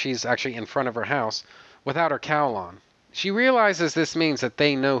art. No, she's actually in front of her house without her cowl on. She realizes this means that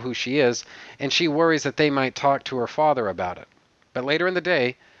they know who she is, and she worries that they might talk to her father about it. But later in the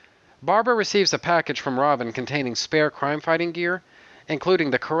day, Barbara receives a package from Robin containing spare crime-fighting gear,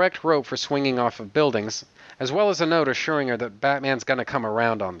 including the correct rope for swinging off of buildings, as well as a note assuring her that Batman's going to come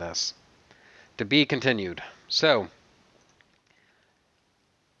around on this. To be continued. So,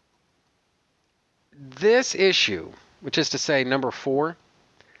 this issue, which is to say number 4,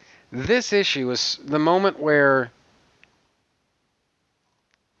 this issue is the moment where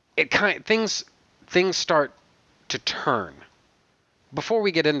things start to turn. Before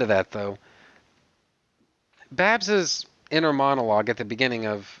we get into that, though, Babs's inner monologue at the beginning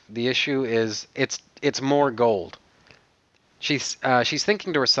of the issue is it's more gold. She's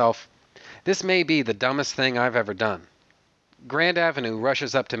thinking to herself, this may be the dumbest thing I've ever done. Grand Avenue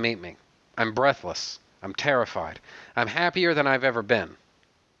rushes up to meet me. I'm breathless. I'm terrified. I'm happier than I've ever been.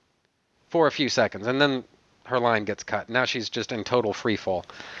 For a few seconds, and then her line gets cut. Now she's just in total free fall.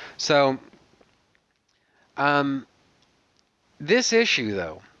 So, this issue,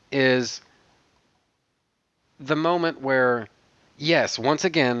 though, is the moment where, yes, once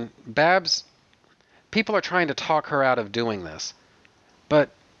again, Babs, people are trying to talk her out of doing this. But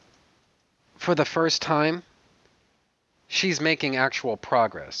for the first time, she's making actual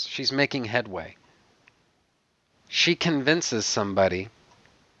progress. She's making headway. She convinces somebody,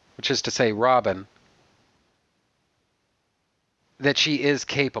 which is to say Robin, that she is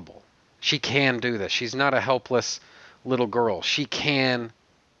capable. She can do this. She's not a helpless little girl. She can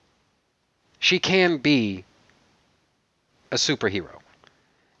be a superhero.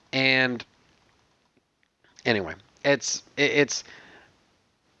 And anyway, it's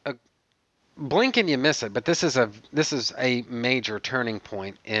a blink and you miss it, but this is a major turning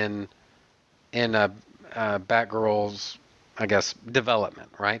point in Batgirl's, I guess, development,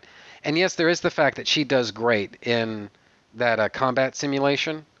 right? And yes, there is the fact that she does great in that combat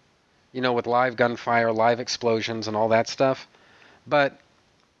simulation, with live gunfire, live explosions, and all that stuff. But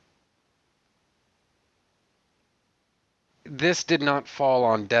this did not fall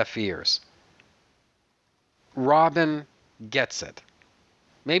on deaf ears. Robin gets it.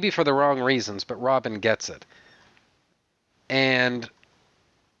 Maybe for the wrong reasons, but Robin gets it. And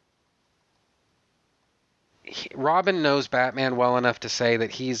Robin knows Batman well enough to say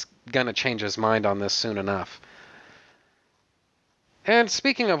that he's going to change his mind on this soon enough. And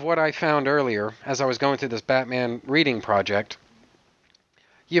speaking of what I found earlier, as I was going through this Batman reading project,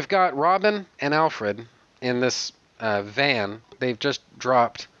 you've got Robin and Alfred in this van. They've just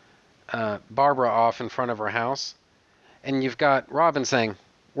dropped Barbara off in front of her house. And you've got Robin saying,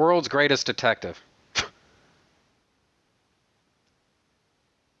 "World's greatest detective."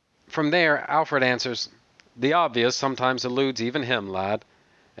 From there, Alfred answers, "The obvious sometimes eludes even him, lad.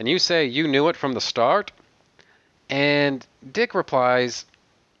 And you say you knew it from the start?" And Dick replies,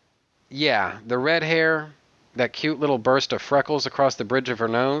 "Yeah, the red hair, that cute little burst of freckles across the bridge of her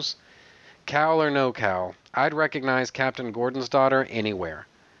nose. Cowl or no cowl, I'd recognize Captain Gordon's daughter anywhere."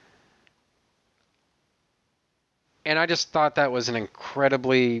 And I just thought that was an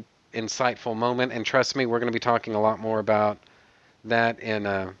incredibly insightful moment. And trust me, we're going to be talking a lot more about that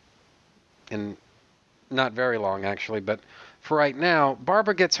in not very long, actually. But for right now,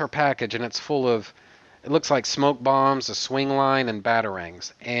 Barbara gets her package, and it's full of, it looks like smoke bombs, a swing line, and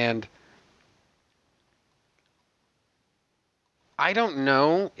batarangs. And I don't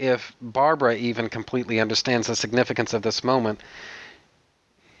know if Barbara even completely understands the significance of this moment.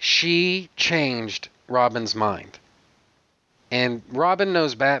 She changed Robin's mind. And Robin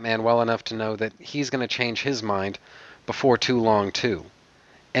knows Batman well enough to know that he's going to change his mind before too long, too.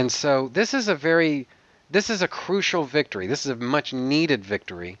 And so this is a crucial victory. This is a much needed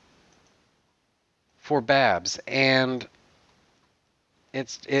victory for Babs. And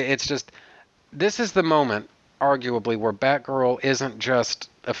it's just, this is the moment, arguably, where Batgirl isn't just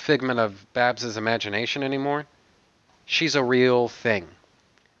a figment of Babs's imagination anymore. She's a real thing.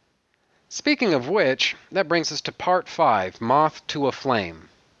 Speaking of which, that brings us to Part 5, Moth to a Flame.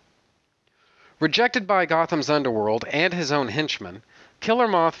 Rejected by Gotham's underworld and his own henchmen, Killer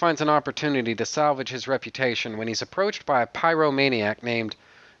Moth finds an opportunity to salvage his reputation when he's approached by a pyromaniac named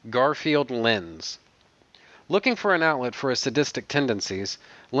Garfield Lenz. Looking for an outlet for his sadistic tendencies,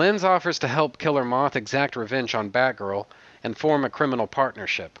 Lenz offers to help Killer Moth exact revenge on Batgirl and form a criminal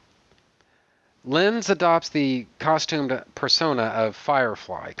partnership. Lenz adopts the costumed persona of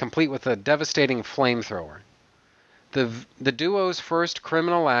Firefly, complete with a devastating flamethrower. The duo's first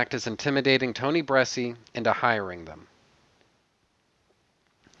criminal act is intimidating Tony Bresci into hiring them.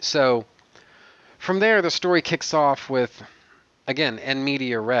 So, from there, the story kicks off with, again, en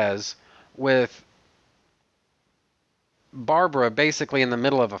media res, with Barbara basically in the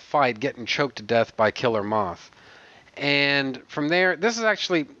middle of a fight getting choked to death by Killer Moth. And from there, this is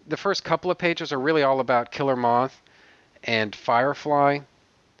actually, the first couple of pages are really all about Killer Moth and Firefly.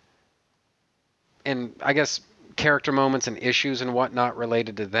 And I guess character moments and issues and whatnot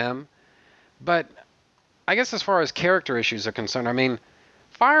related to them. But I guess as far as character issues are concerned, I mean,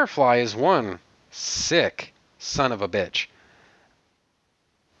 Firefly is one sick son of a bitch.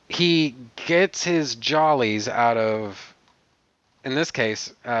 He gets his jollies out of, in this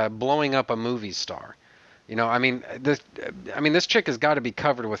case, blowing up a movie star. You know, I mean, this chick has got to be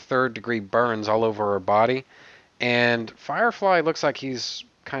covered with third-degree burns all over her body, and Firefly looks like he's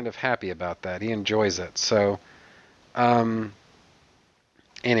kind of happy about that. He enjoys it. So,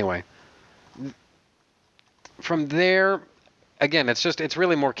 anyway, from there, again, it's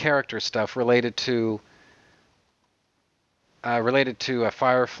really more character stuff related to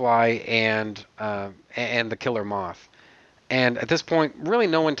Firefly and the Killer Moth. And at this point, really,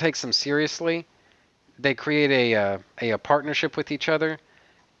 no one takes them seriously. They create a partnership with each other,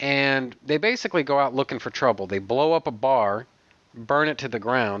 and they basically go out looking for trouble. They blow up a bar, burn it to the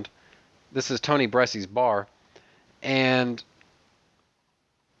ground. This is Tony Bresci's bar, and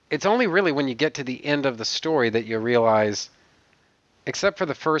it's only really when you get to the end of the story that you realize, except for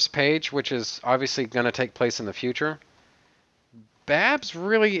the first page, which is obviously going to take place in the future, Babs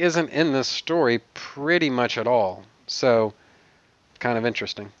really isn't in this story pretty much at all. So, kind of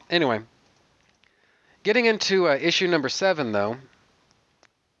interesting. Anyway. Getting into issue number 7, though.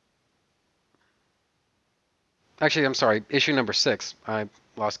 Actually, I'm sorry, issue number 6. I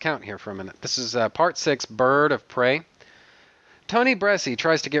lost count here for a minute. This is part 6, Bird of Prey. Tony Bresci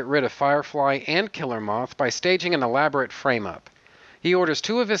tries to get rid of Firefly and Killer Moth by staging an elaborate frame-up. He orders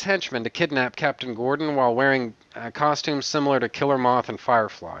 2 of his henchmen to kidnap Captain Gordon while wearing costumes similar to Killer Moth and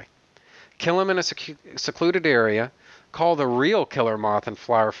Firefly. Kill him in a secluded area, call the real Killer Moth and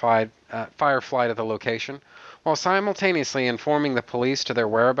Firefly to the location, while simultaneously informing the police to their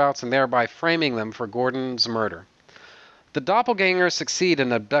whereabouts and thereby framing them for Gordon's murder. The doppelgangers succeed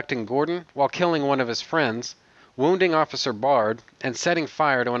in abducting Gordon while killing one of his friends, wounding Officer Bard and setting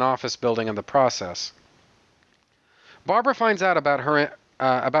fire to an office building in the process. Barbara finds out about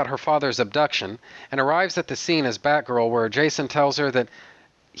her father's abduction and arrives at the scene as Batgirl, where Jason tells her that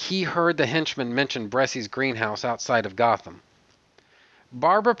he heard the henchman mention Bressy's greenhouse outside of Gotham.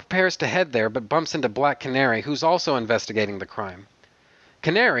 Barbara prepares to head there, but bumps into Black Canary, who's also investigating the crime.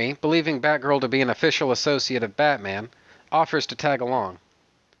 Canary, believing Batgirl to be an official associate of Batman, offers to tag along.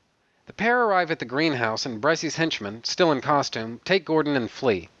 The pair arrive at the greenhouse, and Bressy's henchmen, still in costume, take Gordon and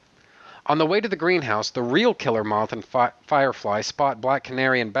flee. On the way to the greenhouse, the real Killer Moth and Firefly spot Black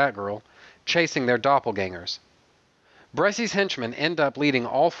Canary and Batgirl chasing their doppelgangers. Bressy's henchmen end up leading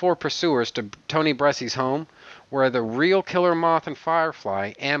all 4 pursuers to Tony Bressy's home, where the real Killer Moth and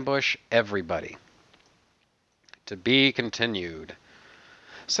Firefly ambush everybody. To be continued.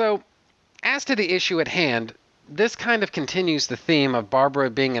 So, as to the issue at hand, this kind of continues the theme of Barbara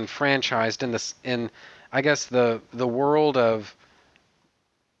being enfranchised in I guess the world of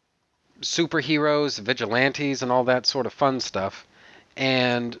superheroes, vigilantes, and all that sort of fun stuff.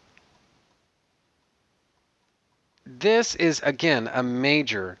 And this is, again, a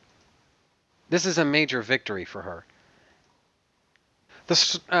major victory for her.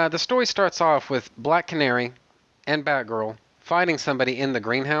 The story starts off with Black Canary and Batgirl fighting somebody in the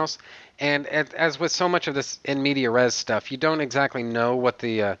greenhouse, and as with so much of this in media res stuff, you don't exactly know what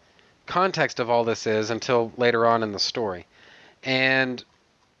the context of all this is until later on in the story. And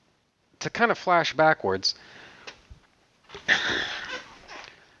to kind of flash backwards,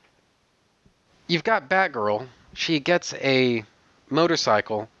 you've got Batgirl. She gets a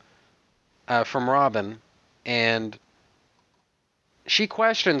motorcycle from Robin, and she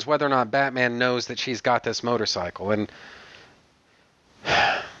questions whether or not Batman knows that she's got this motorcycle. And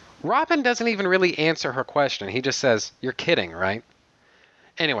Robin doesn't even really answer her question. He just says, "You're kidding, right?"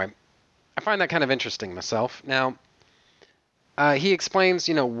 Anyway, I find that kind of interesting myself. Now, he explains,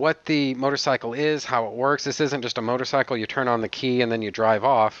 what the motorcycle is, how it works. This isn't just a motorcycle. You turn on the key and then you drive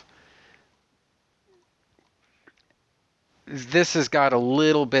off. This has got a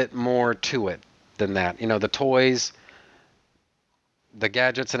little bit more to it than that. The toys, the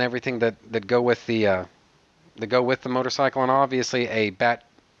gadgets, and everything that go with the motorcycle, and obviously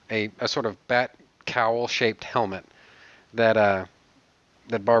a sort of bat cowl shaped helmet that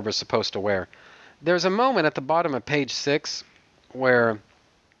Barbara's supposed to wear. There's a moment at the bottom of page 6 where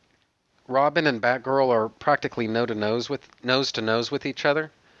Robin and Batgirl are practically nose to nose with each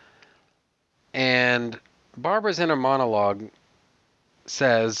other, and Barbara's inner monologue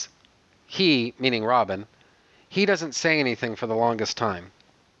says he, meaning Robin, he doesn't say anything for the longest time.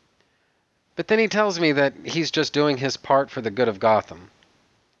 But then he tells me that he's just doing his part for the good of Gotham.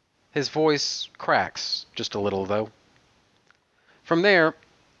 His voice cracks just a little, though. From there,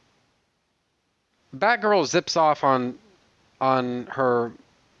 Batgirl zips off on her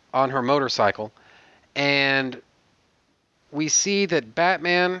motorcycle, and we see that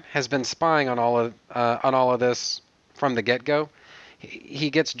Batman has been spying on all of this from the get-go. He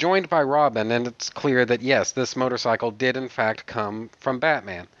gets joined by Robin, and it's clear that yes, this motorcycle did in fact come from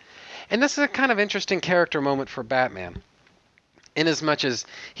Batman. And this is a kind of interesting character moment for Batman, inasmuch as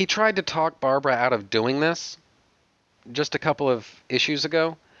he tried to talk Barbara out of doing this just a couple of issues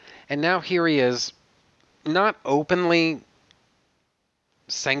ago, and now here he is, not openly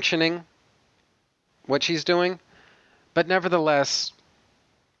sanctioning what she's doing, but nevertheless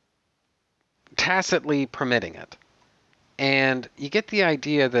tacitly permitting it. And you get the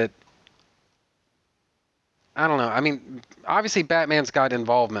idea that, I don't know, I mean, obviously Batman's got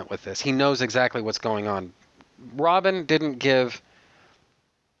involvement with this. He knows exactly what's going on. Robin didn't give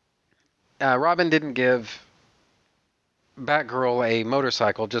Batgirl a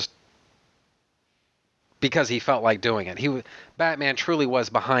motorcycle just because he felt like doing it. Batman truly was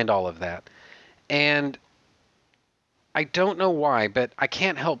behind all of that. And I don't know why, but I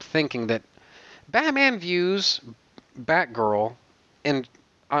can't help thinking that Batman views Batgirl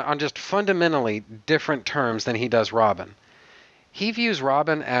on just fundamentally different terms than he does Robin. He views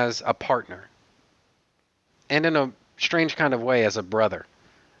Robin as a partner, and in a strange kind of way as a brother.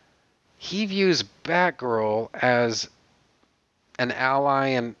 He views Batgirl as an ally,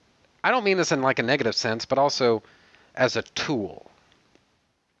 and I don't mean this in like a negative sense, but also as a tool.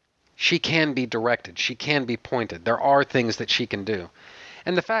 She can be directed. She can be pointed. There are things that she can do.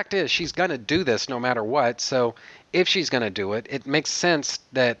 And the fact is, she's going to do this no matter what, so if she's going to do it, it makes sense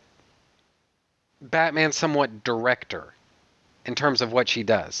that Batman's somewhat direct her in terms of what she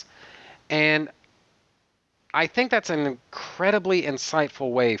does. And I think that's an incredibly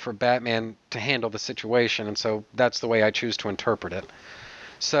insightful way for Batman to handle the situation, and so that's the way I choose to interpret it.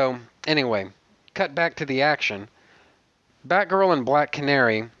 So, anyway, cut back to the action. Batgirl and Black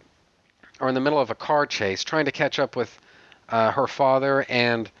Canary are in the middle of a car chase, trying to catch up with her father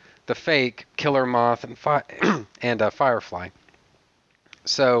and the fake Killer Moth and, Firefly.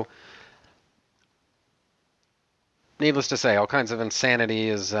 So, needless to say, all kinds of insanity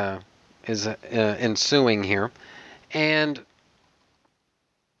is ensuing here. And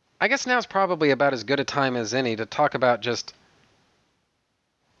I guess now's probably about as good a time as any to talk about just...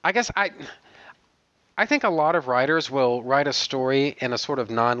 I think a lot of writers will write a story in a sort of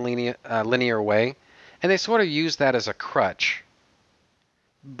non-linear way, and they sort of use that as a crutch.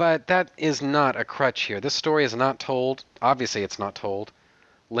 But that is not a crutch here. This story is not told, obviously it's not told,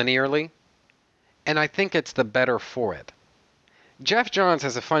 linearly, and I think it's the better for it. Jeff Johns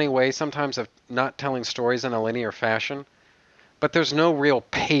has a funny way sometimes of not telling stories in a linear fashion, but there's no real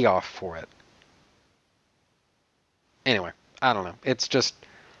payoff for it. Anyway, I don't know. It's just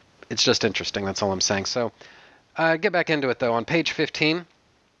interesting. That's all I'm saying. So, get back into it though. On page 15,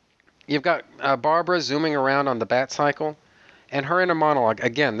 you've got Barbara zooming around on the Batcycle, and her inner monologue.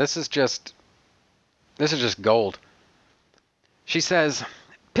 Again, this is just gold. She says,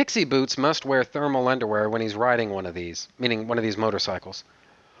 "Pixie Boots must wear thermal underwear when he's riding one of these," meaning one of these motorcycles.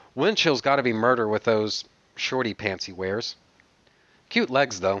 "Windchill's got to be murder with those shorty pants he wears. Cute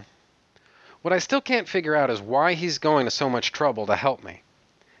legs, though. What I still can't figure out is why he's going to so much trouble to help me.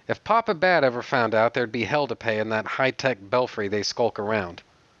 If Papa Bat ever found out, there'd be hell to pay in that high-tech belfry they skulk around."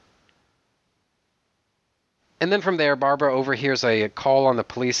 And then from there, Barbara overhears a call on the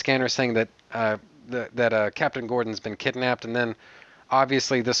police scanner saying that Captain Gordon's been kidnapped, and then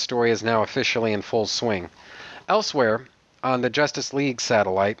obviously this story is now officially in full swing. Elsewhere, on the Justice League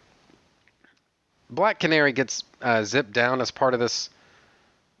satellite, Black Canary gets zipped down as part of this.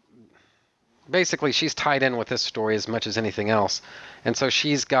 Basically, she's tied in with this story as much as anything else, and so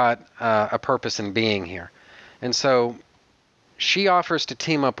she's got a purpose in being here. And so she offers to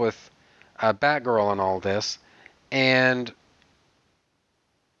team up with Batgirl on all this, and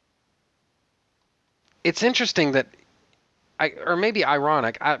it's interesting that, or maybe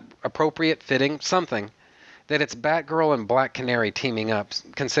ironic, appropriate, fitting, something, that it's Batgirl and Black Canary teaming up,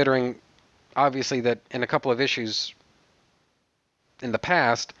 considering, obviously, that in a couple of issues in the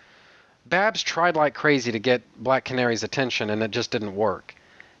past, Babs tried like crazy to get Black Canary's attention, and it just didn't work.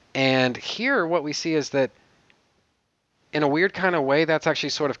 And here, what we see is that, in a weird kind of way, that's actually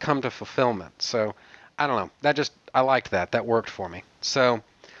sort of come to fulfillment. So, I don't know. I liked that. That worked for me. So,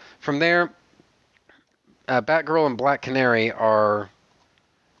 from there, Batgirl and Black Canary are,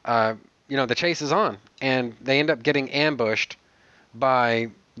 the chase is on. And they end up getting ambushed by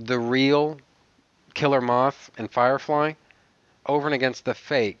the real Killer Moth and Firefly over and against the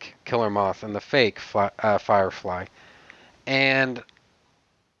fake Killer Moth and the fake Firefly. And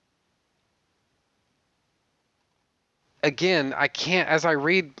again, I can't, as I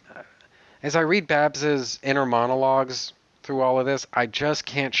read Babs's inner monologues through all of this, I just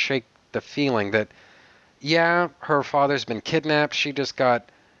can't shake the feeling that, yeah, her father's been kidnapped, she just got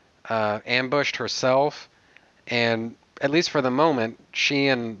ambushed herself, and at least for the moment, she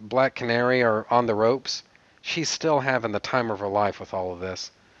and Black Canary are on the ropes. She's still having the time of her life with all of this.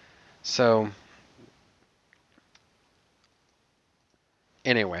 So,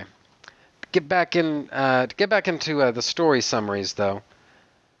 anyway, get back into the story summaries, though.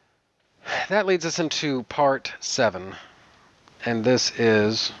 That leads us into part 7, and this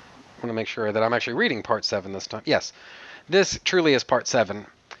is. I want to make sure that I'm actually reading part 7 this time. Yes, this truly is part 7.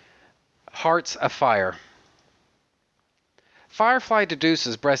 Hearts Afire. Firefly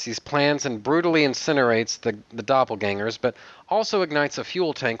deduces Bressy's plans and brutally incinerates the doppelgangers, but also ignites a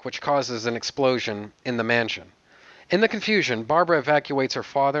fuel tank which causes an explosion in the mansion. In the confusion, Barbara evacuates her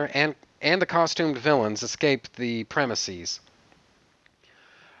father, and the costumed villains escape the premises.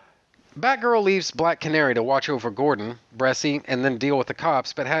 Batgirl leaves Black Canary to watch over Gordon, Bressy, and then deal with the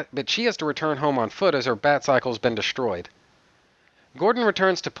cops, but she has to return home on foot as her Batcycle's been destroyed. Gordon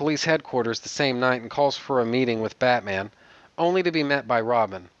returns to police headquarters the same night and calls for a meeting with Batman, only to be met by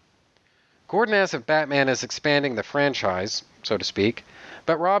Robin. Gordon asks if Batman is expanding the franchise, so to speak,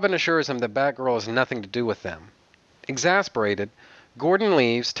 but Robin assures him that Batgirl has nothing to do with them. Exasperated, Gordon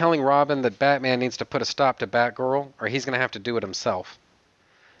leaves, telling Robin that Batman needs to put a stop to Batgirl, or he's going to have to do it himself.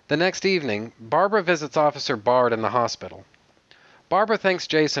 The next evening, Barbara visits Officer Bard in the hospital. Barbara thanks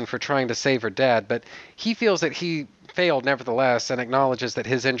Jason for trying to save her dad, but he feels that he failed nevertheless and acknowledges that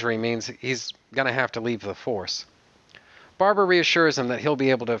his injury means he's going to have to leave the force. Barbara reassures him that he'll be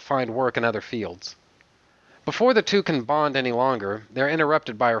able to find work in other fields. Before the two can bond any longer, they're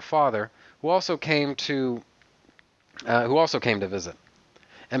interrupted by her father, who also came to visit.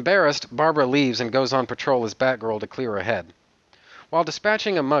 Embarrassed, Barbara leaves and goes on patrol as Batgirl to clear her head. While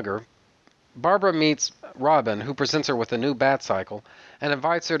dispatching a mugger, Barbara meets Robin, who presents her with a new Batcycle and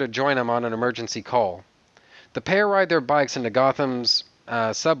invites her to join him on an emergency call. The pair ride their bikes into Gotham's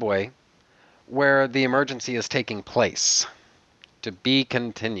subway, where the emergency is taking place. To be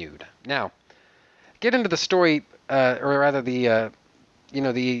continued. Now, get into the story, or rather the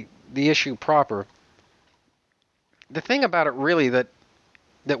issue proper. The thing about it really that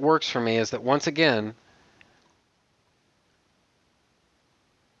works for me is that once again,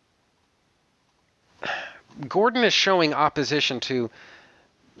 Gordon is showing opposition to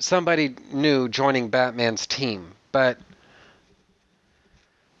somebody new joining Batman's team, but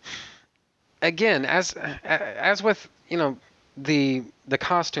again, as with the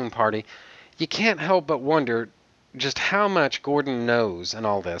costume party, you can't help but wonder just how much Gordon knows and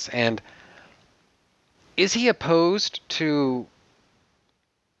all this. And is he opposed to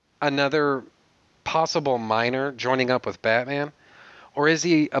another possible minor joining up with Batman? Or is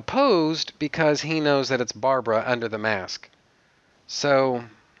he opposed because he knows that it's Barbara under the mask? So,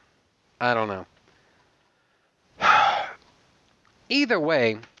 I don't know. Either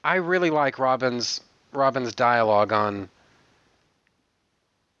way, I really like Robin's dialogue on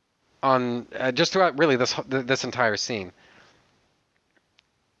just throughout really this entire scene.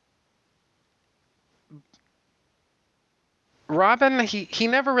 Robin, he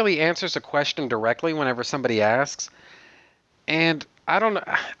never really answers a question directly whenever somebody asks, and I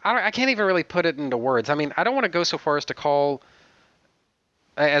can't even really put it into words. I mean, I don't want to go so far as to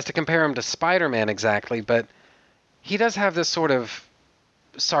compare him to Spider-Man exactly, but he does have this sort of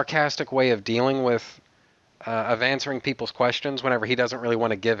sarcastic way of dealing with, of answering people's questions whenever he doesn't really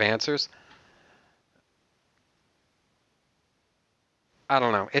want to give answers. I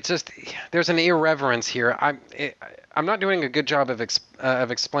don't know. It's just, there's an irreverence here. I'm not doing a good job of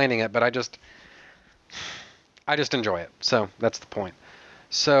explaining it, but I just enjoy it. So that's the point.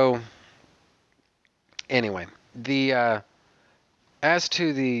 So anyway, as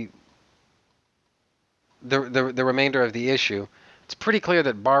to the remainder of the issue, it's pretty clear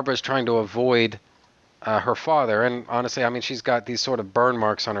that Barbara's trying to avoid her father, and honestly, I mean, she's got these sort of burn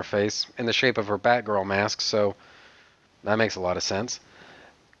marks on her face in the shape of her Batgirl mask, so that makes a lot of sense.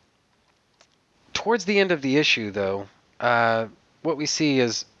 Towards the end of the issue, though, what we see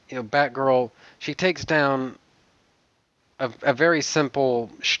is, Batgirl, she takes down a very simple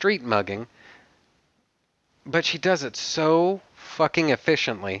street mugging, but she does it so fucking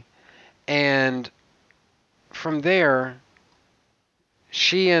efficiently, and from there,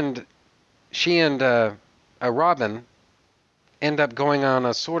 she and Robin end up going on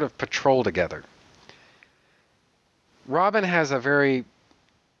a sort of patrol together. Robin has a very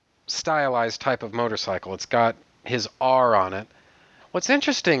stylized type of motorcycle. It's got his R on it. What's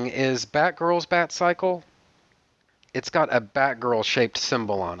interesting is Batgirl's Batcycle, it's got a Batgirl-shaped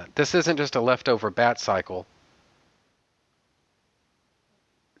symbol on it. This isn't just a leftover Batcycle.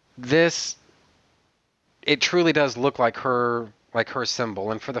 It truly does look like her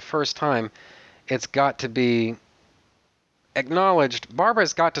symbol, and for the first time, it's got to be acknowledged.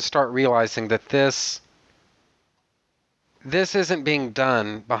 Barbara's got to start realizing that this isn't being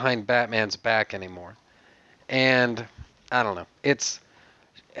done behind Batman's back anymore. And I don't know.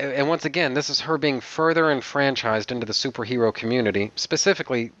 And once again, this is her being further enfranchised into the superhero community,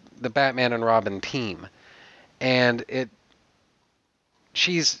 specifically the Batman and Robin team. And I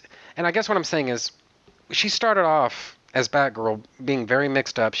guess what I'm saying is, she started off as Batgirl being very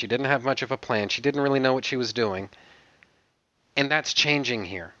mixed up. She didn't have much of a plan. She didn't really know what she was doing. And that's changing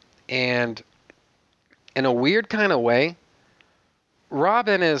here. And in a weird kind of way,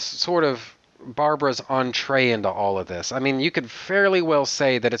 Robin is sort of Barbara's entree into all of this. I mean, you could fairly well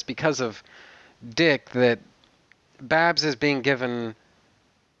say that it's because of Dick that Babs is being given,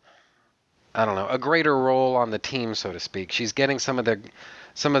 I don't know, a greater role on the team, so to speak. She's getting some of the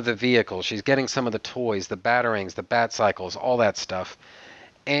vehicles. She's getting some of the toys, the Batarangs, the Batcycles, all that stuff.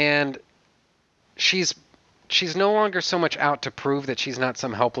 And she's no longer so much out to prove that she's not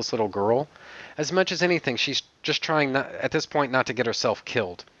some helpless little girl. As much as anything, she's just trying, at this point, not to get herself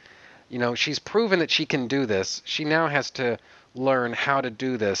killed. She's proven that she can do this. She now has to learn how to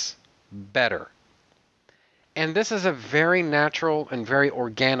do this better. And this is a very natural and very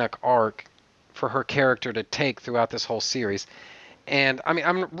organic arc for her character to take throughout this whole series. And, I mean,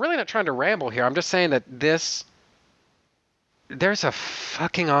 I'm really not trying to ramble here. I'm just saying that there's a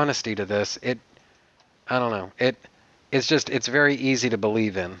fucking honesty to this. I don't know. It's very easy to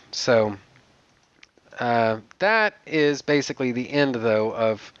believe in. So, that is basically the end, though,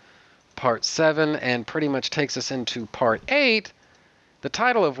 of Part 7, and pretty much takes us into Part 8, the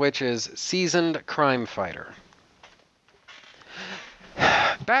title of which is Seasoned Crime Fighter.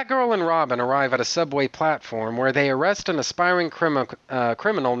 Batgirl and Robin arrive at a subway platform where they arrest an aspiring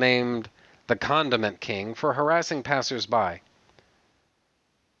criminal named the Condiment King for harassing passers-by.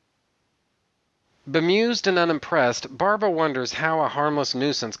 Bemused and unimpressed, Barbara wonders how a harmless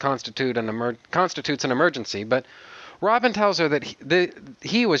nuisance constitutes an emergency, but Robin tells her that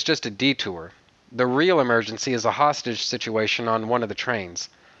he was just a detour. The real emergency is a hostage situation on one of the trains.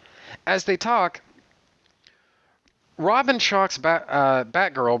 As they talk, Robin shocks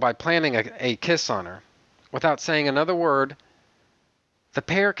Batgirl by planting a kiss on her. Without saying another word, the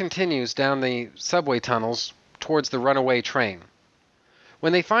pair continues down the subway tunnels towards the runaway train.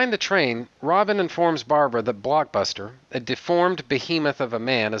 When they find the train, Robin informs Barbara that Blockbuster, a deformed behemoth of a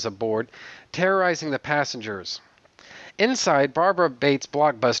man, is aboard, terrorizing the passengers. Inside, Barbara baits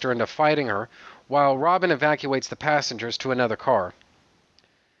Blockbuster into fighting her, while Robin evacuates the passengers to another car.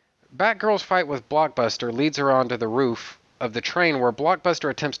 Batgirl's fight with Blockbuster leads her onto the roof of the train where Blockbuster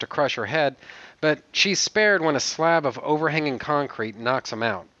attempts to crush her head, but she's spared when a slab of overhanging concrete knocks him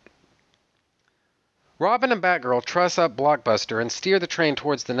out. Robin and Batgirl truss up Blockbuster and steer the train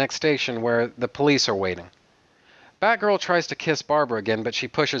towards the next station where the police are waiting. Batgirl tries to kiss Barbara again, but she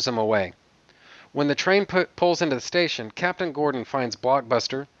pushes him away. When the train pulls into the station, Captain Gordon finds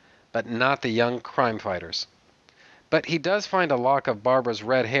Blockbuster, but not the young crime fighters. But he does find a lock of Barbara's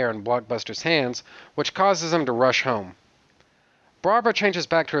red hair in Blockbuster's hands, which causes him to rush home. Barbara changes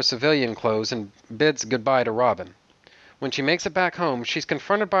back to her civilian clothes and bids goodbye to Robin. When she makes it back home, she's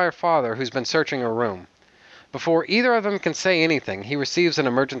confronted by her father, who's been searching her room. Before either of them can say anything, he receives an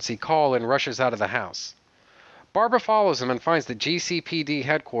emergency call and rushes out of the house. Barbara follows him and finds that GCPD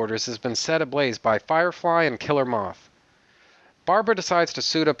headquarters has been set ablaze by Firefly and Killer Moth. Barbara decides to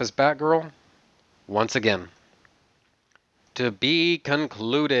suit up as Batgirl once again. To be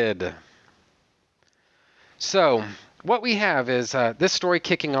concluded. So, what we have is this story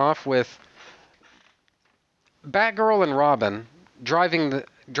kicking off with Batgirl and Robin driving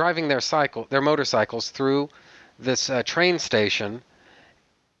their motorcycles through this train station,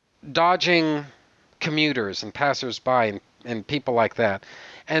 dodging commuters and passers-by and people like that.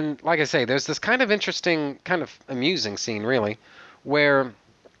 And like I say, there's this kind of interesting, kind of amusing scene, really, where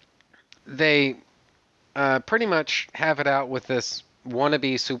they pretty much have it out with this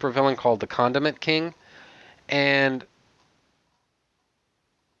wannabe supervillain called the Condiment King. And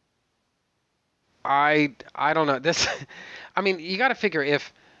I don't know. This, I mean, you got to figure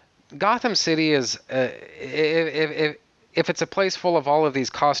if Gotham City is, if it's a place full of all of these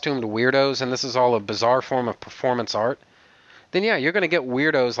costumed weirdos and this is all a bizarre form of performance art, then yeah, you're going to get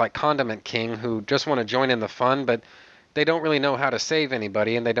weirdos like Condiment King who just want to join in the fun, but they don't really know how to save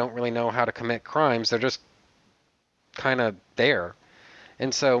anybody and they don't really know how to commit crimes. They're just kind of there.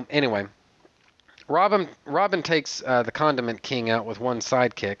 And so, anyway, Robin takes the Condiment King out with one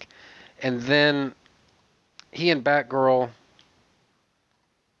sidekick, and then he and Batgirl,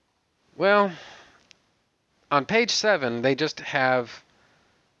 well, on page 7, they just have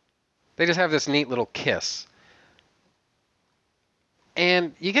this neat little kiss.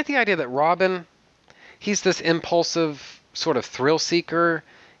 And you get the idea that Robin, he's this impulsive sort of thrill seeker.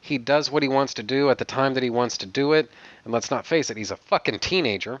 He does what he wants to do at the time that he wants to do it. And let's not face it, he's a fucking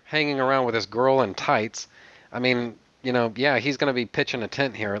teenager hanging around with this girl in tights. I mean, you know, yeah, he's going to be pitching a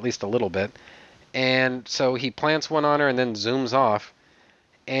tent here, at least a little bit. And so he plants one on her and then zooms off.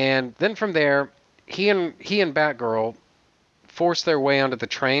 And then from there, he and Batgirl force their way onto the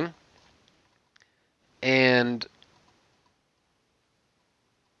train. And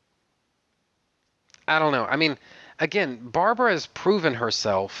I don't know. I mean, again, Barbara has proven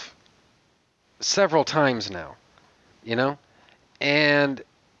herself several times now, you know? And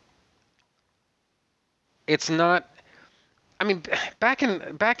it's not, I mean, back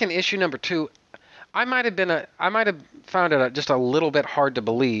in issue number 2, I might have found it just a little bit hard to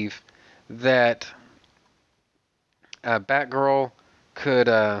believe that Batgirl could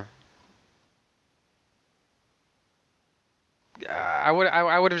I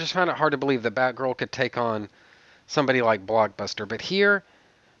would have just found it hard to believe that Batgirl could take on somebody like Blockbuster. But here,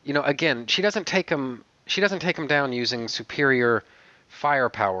 you know, again, she doesn't take him down using superior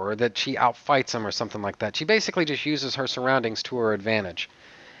firepower, or that she outfights him or something like that. She basically just uses her surroundings to her advantage.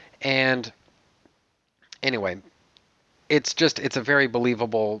 And anyway, it's a very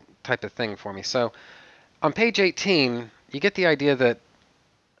believable type of thing for me. So on page 18, you get the idea that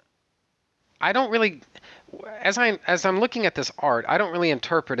I don't really, as I'm looking at this art, I don't really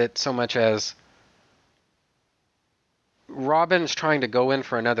interpret it so much as Robin's trying to go in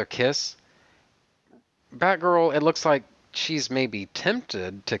for another kiss. Batgirl, it looks like she's maybe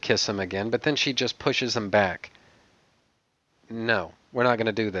tempted to kiss him again, but then she just pushes him back. No, we're not going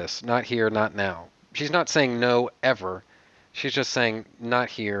to do this. Not here, not now. She's not saying no ever. She's just saying not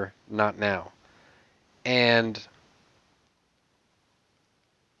here, not now. And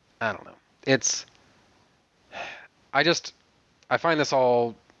I don't know. I find this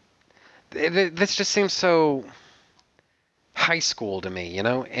all, this just seems so high school to me, you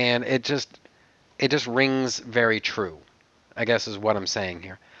know? And it just rings very true, I guess is what I'm saying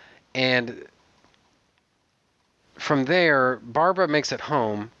here. And from there, Barbara makes it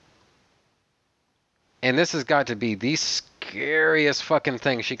home, and this has got to be the scariest fucking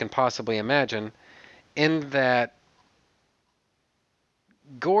thing she can possibly imagine, in that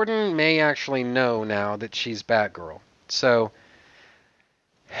Gordon may actually know now that she's Batgirl. So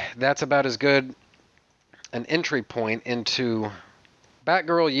that's about as good an entry point into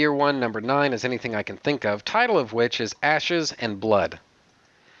Batgirl Year 1, number 9 as anything I can think of, title of which is Ashes and Blood.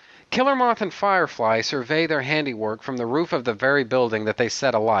 Killer Moth and Firefly survey their handiwork from the roof of the very building that they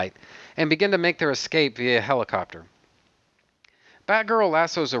set alight and begin to make their escape via helicopter. Batgirl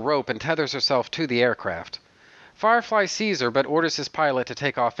lassos a rope and tethers herself to the aircraft. Firefly sees her but orders his pilot to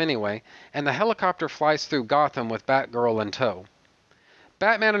take off anyway, and the helicopter flies through Gotham with Batgirl in tow.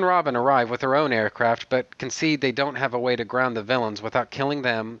 Batman and Robin arrive with their own aircraft but concede they don't have a way to ground the villains without killing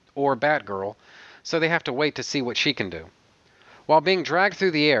them or Batgirl, so they have to wait to see what she can do. While being dragged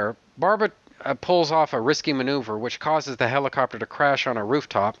through the air, Barbara pulls off a risky maneuver which causes the helicopter to crash on a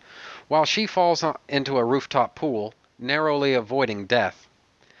rooftop, while she falls into a rooftop pool, narrowly avoiding death.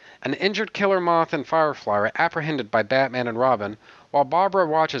 An injured Killer Moth and Firefly are apprehended by Batman and Robin, while Barbara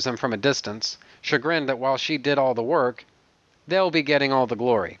watches them from a distance, chagrined that while she did all the work, they'll be getting all the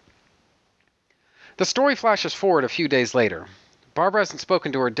glory. The story flashes forward a few days later. Barbara hasn't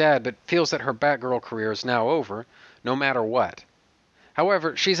spoken to her dad, but feels that her Batgirl career is now over, no matter what.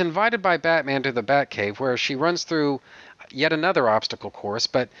 However, she's invited by Batman to the Batcave, where she runs through yet another obstacle course,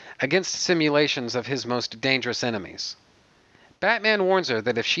 but against simulations of his most dangerous enemies. Batman warns her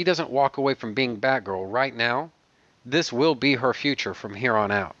that if she doesn't walk away from being Batgirl right now, this will be her future from here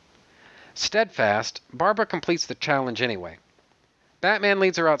on out. Steadfast, Barbara completes the challenge anyway. Batman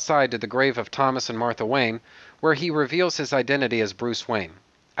leads her outside to the grave of Thomas and Martha Wayne, where he reveals his identity as Bruce Wayne,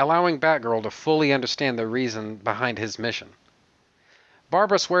 allowing Batgirl to fully understand the reason behind his mission.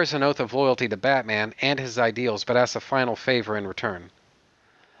 Barbara swears an oath of loyalty to Batman and his ideals, but asks a final favor in return.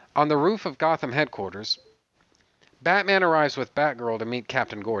 On the roof of Gotham headquarters, Batman arrives with Batgirl to meet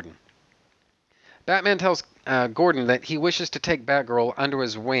Captain Gordon. Batman tells Gordon that he wishes to take Batgirl under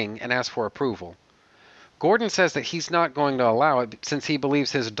his wing and asks for approval. Gordon says that he's not going to allow it since he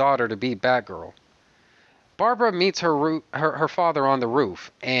believes his daughter to be Batgirl. Barbara meets her father on the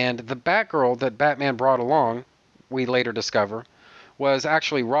roof, and the Batgirl that Batman brought along, we later discover, was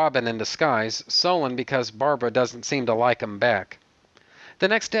actually Robin in disguise, sullen because Barbara doesn't seem to like him back. The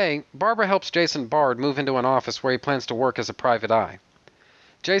next day, Barbara helps Jason Bard move into an office where he plans to work as a private eye.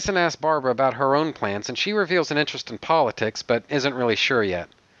 Jason asks Barbara about her own plans, and she reveals an interest in politics, but isn't really sure yet.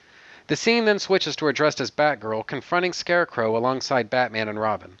 The scene then switches to her dressed as Batgirl, confronting Scarecrow alongside Batman and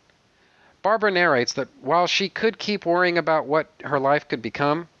Robin. Barbara narrates that while she could keep worrying about what her life could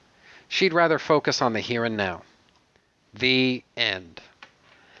become, she'd rather focus on the here and now. The end.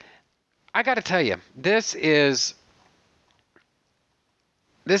 I gotta tell you, this is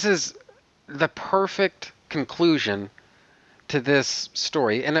the perfect conclusion to this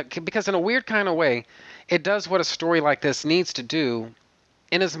story, and because in a weird kind of way, it does what a story like this needs to do,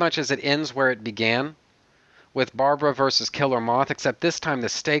 in as much as it ends where it began, with Barbara versus Killer Moth, except this time the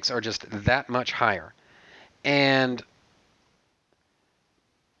stakes are just that much higher. And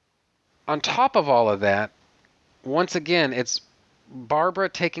on top of all of that, once again, it's Barbara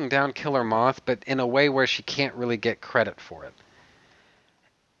taking down Killer Moth, but in a way where she can't really get credit for it.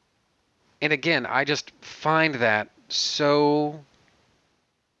 And again, I just find that so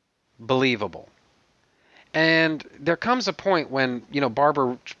believable. And there comes a point when,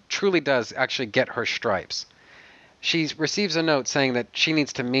 Barbara truly does actually get her stripes. She receives a note saying that she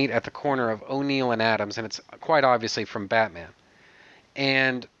needs to meet at the corner of O'Neill and Adams, and it's quite obviously from Batman.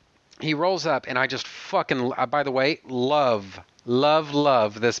 And he rolls up, and I just fucking, by the way, love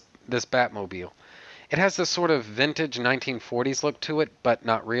this Batmobile. It has this sort of vintage 1940s look to it, but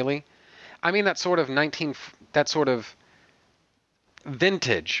not really. I mean that sort of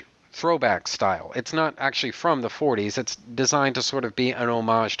vintage throwback style. It's not actually from the 40s. It's designed to sort of be an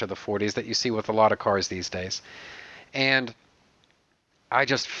homage to the 40s that you see with a lot of cars these days. And I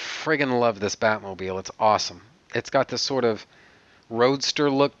just friggin' love this Batmobile. It's awesome. It's got this sort of roadster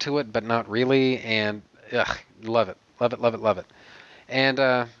look to it, but not really. And love it. Love it, love it, love it.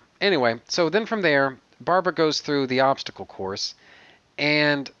 And anyway, so then from there, Barbara goes through the obstacle course,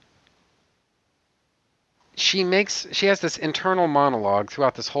 and she has this internal monologue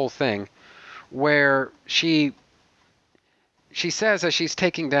throughout this whole thing where she says, as she's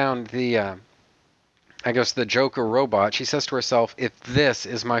taking down the the Joker robot, she says to herself, if this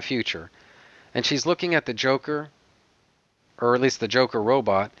is my future. And she's looking at the Joker, or at least the Joker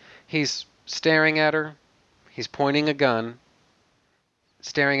robot. He's staring at her. He's pointing a gun,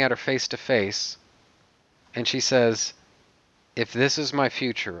 staring at her face to face. And she says, if this is my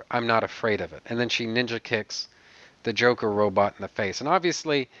future, I'm not afraid of it. And then she ninja kicks the Joker robot in the face. And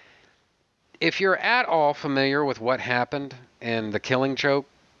obviously, if you're at all familiar with what happened in The Killing Joke,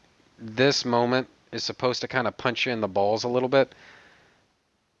 this moment is supposed to kind of punch you in the balls a little bit.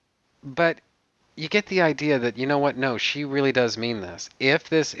 But you get the idea that, you know what, no, she really does mean this. If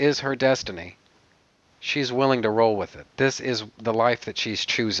this is her destiny, she's willing to roll with it. This is the life that she's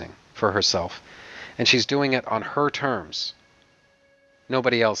choosing for herself. And she's doing it on her terms.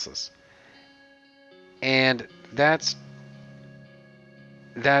 Nobody else's. And that's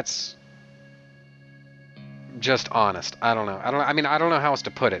just honest. I don't know how else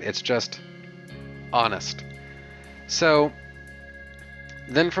to put it. It's just honest. So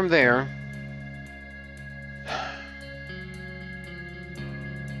then from there,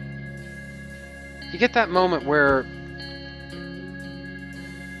 you get that moment where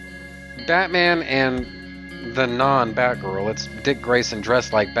Batman and the non-Batgirl, it's Dick Grayson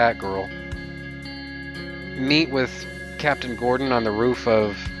dressed like Batgirl, meet with Captain Gordon on the roof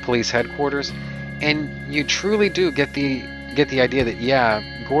of police headquarters, and you truly do get the idea that, yeah,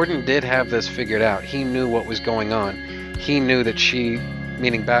 Gordon did have this figured out. He knew what was going on. He knew that she,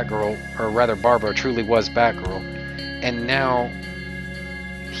 meaning Batgirl, or rather Barbara, truly was Batgirl, and now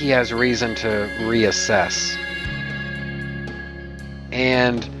he has reason to reassess.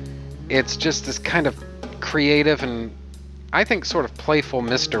 And it's just this kind of creative and, I think, sort of playful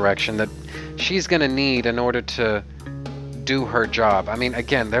misdirection that she's going to need in order to do her job. I mean,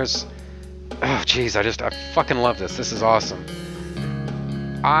 again, there's... Oh, geez, I fucking love this. This is awesome.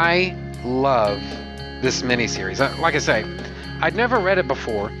 I love this miniseries. Like I say, I'd never read it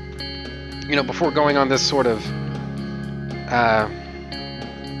before. You know, before going on this sort of...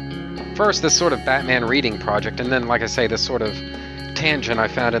 first, this sort of Batman reading project, and then, like I say, this sort of tangent I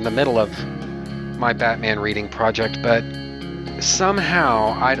found in the middle of my Batman reading project, but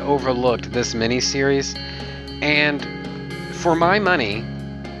somehow I'd overlooked this miniseries, and for my money,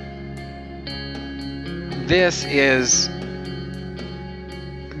 this is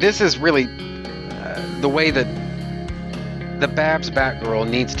really the way that the Babs Batgirl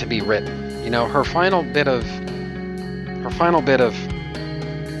needs to be written. You know, her final bit of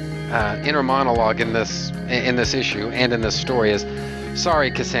inner monologue in this issue and in this story is,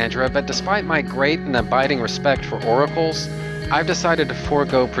 sorry, Cassandra, but despite my great and abiding respect for oracles, I've decided to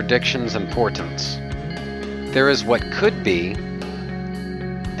forego predictions and portents. There is what could be,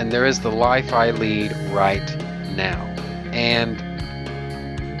 and there is the life I lead right now. And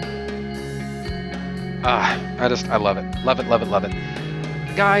I love it. Love it, love it, love it.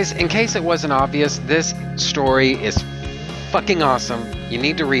 Guys, in case it wasn't obvious, this story is fucking awesome. You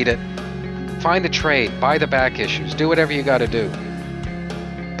need to read it. Find a trade, buy the back issues, do whatever you gotta do.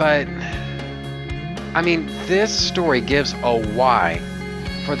 But, I mean, this story gives a why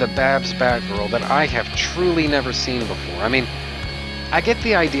for the Babs Batgirl that I have truly never seen before. I mean, I get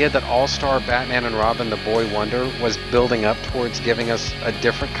the idea that All-Star Batman and Robin, the Boy Wonder, was building up towards giving us a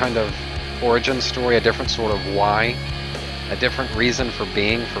different kind of origin story, a different sort of why, a different reason for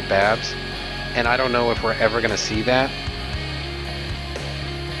being for Babs. And I don't know if we're ever going to see that.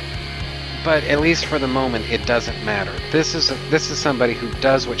 But at least for the moment, it doesn't matter. This is somebody who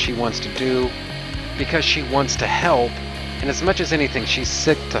does what she wants to do because she wants to help, and as much as anything, she's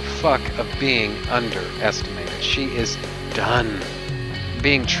sick to fuck of being underestimated. She is done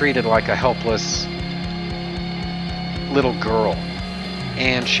being treated like a helpless little girl,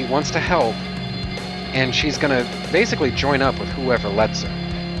 and she wants to help, and she's gonna basically join up with whoever lets her.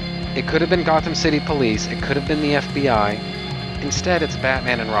 It could have been Gotham City Police, it could have been the FBI. Instead, it's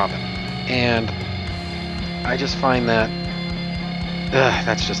Batman and Robin. And I just find that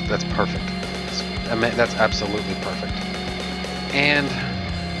that's perfect. That's absolutely perfect. And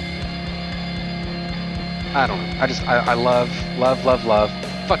I don't know. I love,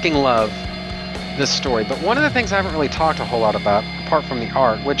 fucking love this story. But one of the things I haven't really talked a whole lot about, apart from the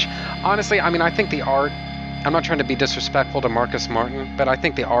art, which honestly, I mean, I think the art, I'm not trying to be disrespectful to Marcus Martin, but I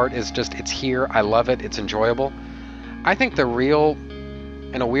think the art is just, it's here. I love it. It's enjoyable. I think the real,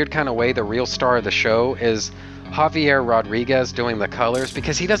 in a weird kind of way, the real star of the show is Javier Rodriguez doing the colors,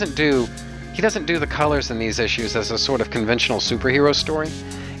 because he doesn't do the colors in these issues as a sort of conventional superhero story,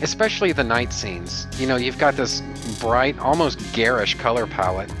 especially the night scenes. You know, you've got this bright, almost garish color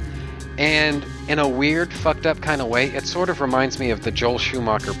palette, and in a weird, fucked up kind of way, it sort of reminds me of the Joel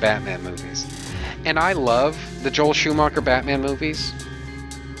Schumacher Batman movies. And I love the Joel Schumacher Batman movies.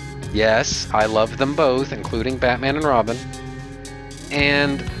 Yes, I love them both, including Batman and Robin.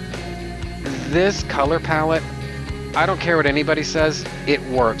 And this color palette, I don't care what anybody says, it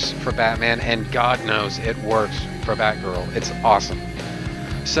works for Batman, and God knows it works for Batgirl. It's awesome.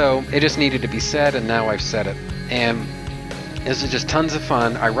 So it just needed to be said, and now I've said it. And this is just tons of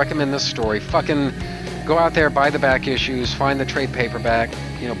fun. I recommend this story. Fucking go out there, buy the back issues, find the trade paperback,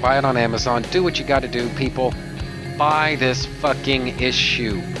 you know, buy it on Amazon. Do what you gotta do, people. Buy this fucking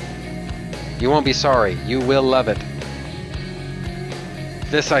issue. You won't be sorry. You will love it.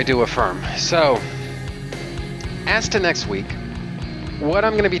 This I do affirm. So, as to next week, what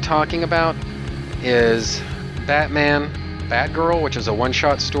I'm going to be talking about is Batman, Batgirl, which is a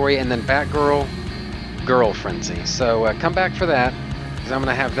one-shot story, and then Batgirl, Girl Frenzy. So come back for that, because I'm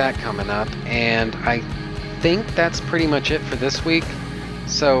going to have that coming up. And I think that's pretty much it for this week.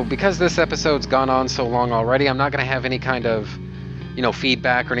 So because this episode's gone on so long already, I'm not going to have any kind of, you know,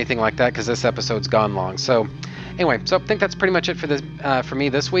 feedback or anything like that, because this episode's gone long. So anyway, so I think that's pretty much it for this for me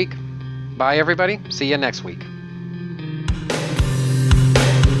this week. Bye, everybody. See you next week.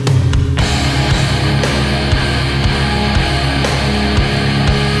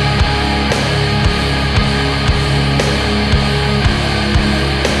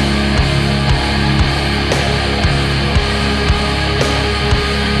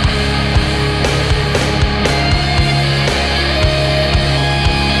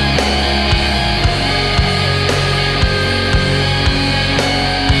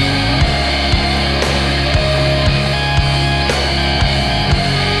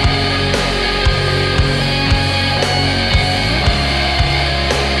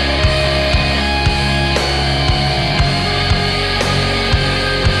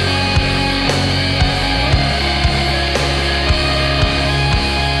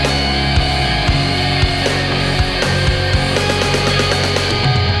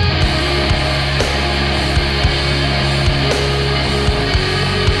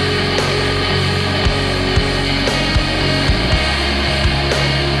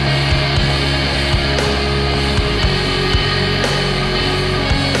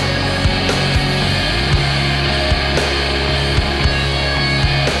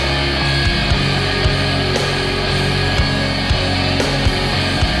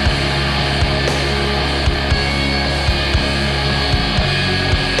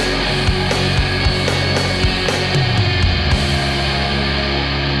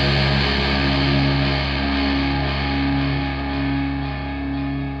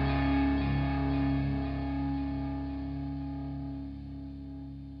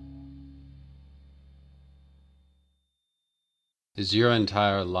 Is your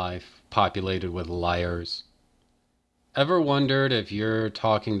entire life populated with liars? Ever wondered if you're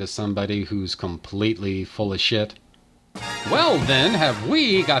talking to somebody who's completely full of shit? Well then, have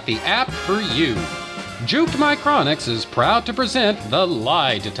we got the app for you. Juked Micronics is proud to present the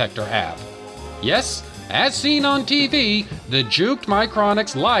Lie Detector app. Yes, as seen on TV, the Juked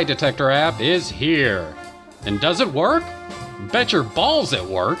Micronics Lie Detector app is here. And does it work? Bet your balls it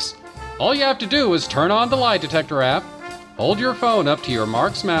works. All you have to do is turn on the Lie Detector app, hold your phone up to your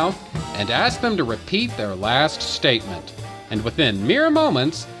mark's mouth, and ask them to repeat their last statement. And within mere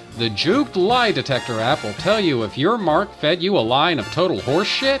moments, the Juked Lie Detector app will tell you if your mark fed you a line of total horse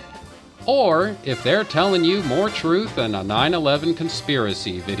shit, or if they're telling you more truth than a 9/11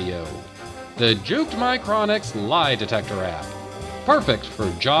 conspiracy video. The Juked Micronics Lie Detector app. Perfect for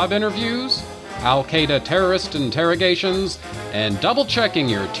job interviews, Al-Qaeda terrorist interrogations, and double-checking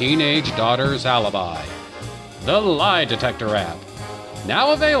your teenage daughter's alibi. The Lie Detector app.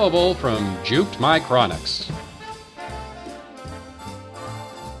 Now available from Juked Micronics.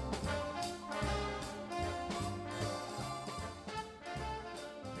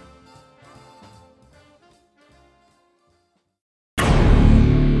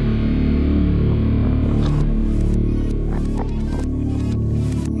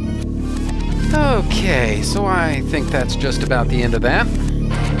 Okay, so I think that's just about the end of that.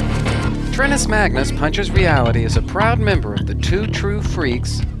 Trennis Magnus Punches Reality is a proud member of the Two True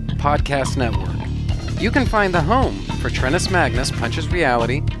Freaks podcast network. You can find the home for Trennis Magnus Punches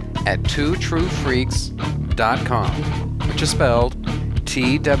Reality at twotruefreaks.com, which is spelled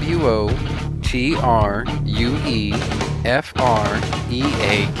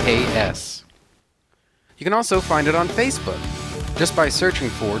TWOTRUEFREAKS. You can also find it on Facebook, just by searching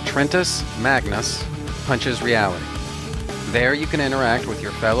for Trentus Magnus Punches Reality. There you can interact with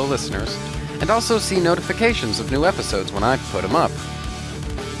your fellow listeners and also see notifications of new episodes when I put them up.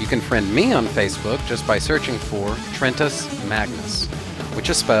 You can friend me on Facebook just by searching for Trentus Magnus, which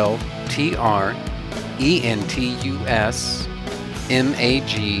is spelled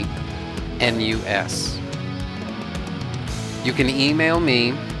TrentusMagnus. You can email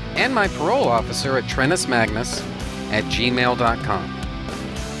me and my parole officer at TrentusMagnus@gmail.com.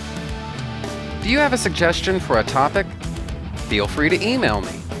 Do you have a suggestion for a topic? Feel free to email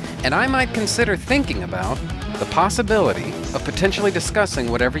me, and I might consider thinking about the possibility of potentially discussing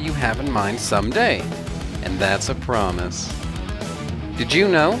whatever you have in mind someday. And that's a promise. Did you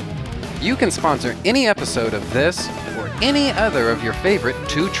know? You can sponsor any episode of this or any other of your favorite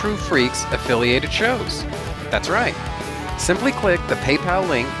Two True Freaks affiliated shows. That's right. Simply click the PayPal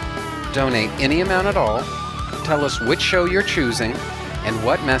link, donate any amount at all, tell us which show you're choosing, and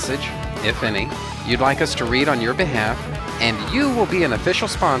what message, if any, you'd like us to read on your behalf, and you will be an official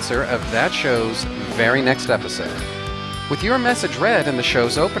sponsor of that show's very next episode, with your message read in the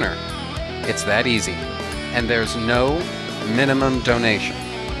show's opener. It's that easy, and there's no minimum donation.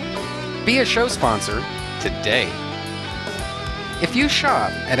 Be a show sponsor today. If you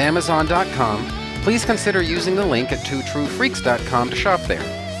shop at Amazon.com, please consider using the link at twotruefreaks.com to shop there.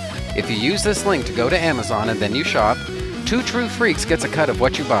 If you use this link to go to Amazon and then you shop, Two True Freaks gets a cut of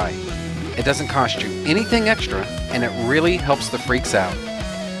what you buy. It doesn't cost you anything extra, and it really helps the freaks out.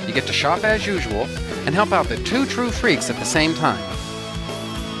 You get to shop as usual and help out the Two True Freaks at the same time.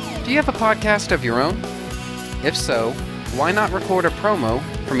 Do you have a podcast of your own? If so, why not record a promo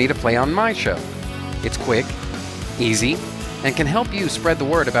for me to play on my show? It's quick, easy, and can help you spread the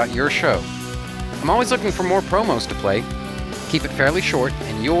word about your show. I'm always looking for more promos to play. Keep it fairly short,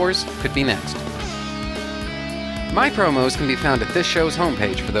 and yours could be next. My promos can be found at this show's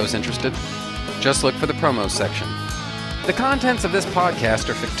homepage for those interested. Just look for the promos section. The contents of this podcast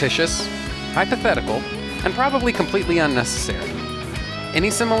are fictitious, hypothetical, and probably completely unnecessary. Any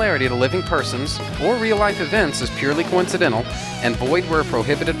similarity to living persons or real-life events is purely coincidental and void where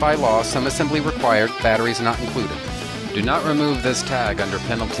prohibited by law, some assembly required, batteries not included. Do not remove this tag under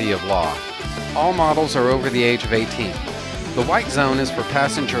penalty of law. All models are over the age of 18. The white zone is for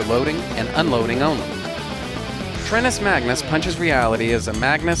passenger loading and unloading only. Trentus Magnus Punches Reality is a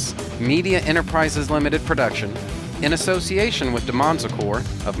Magnus Media Enterprises Limited production in association with DiManzacor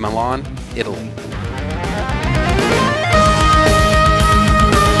of Milan, Italy.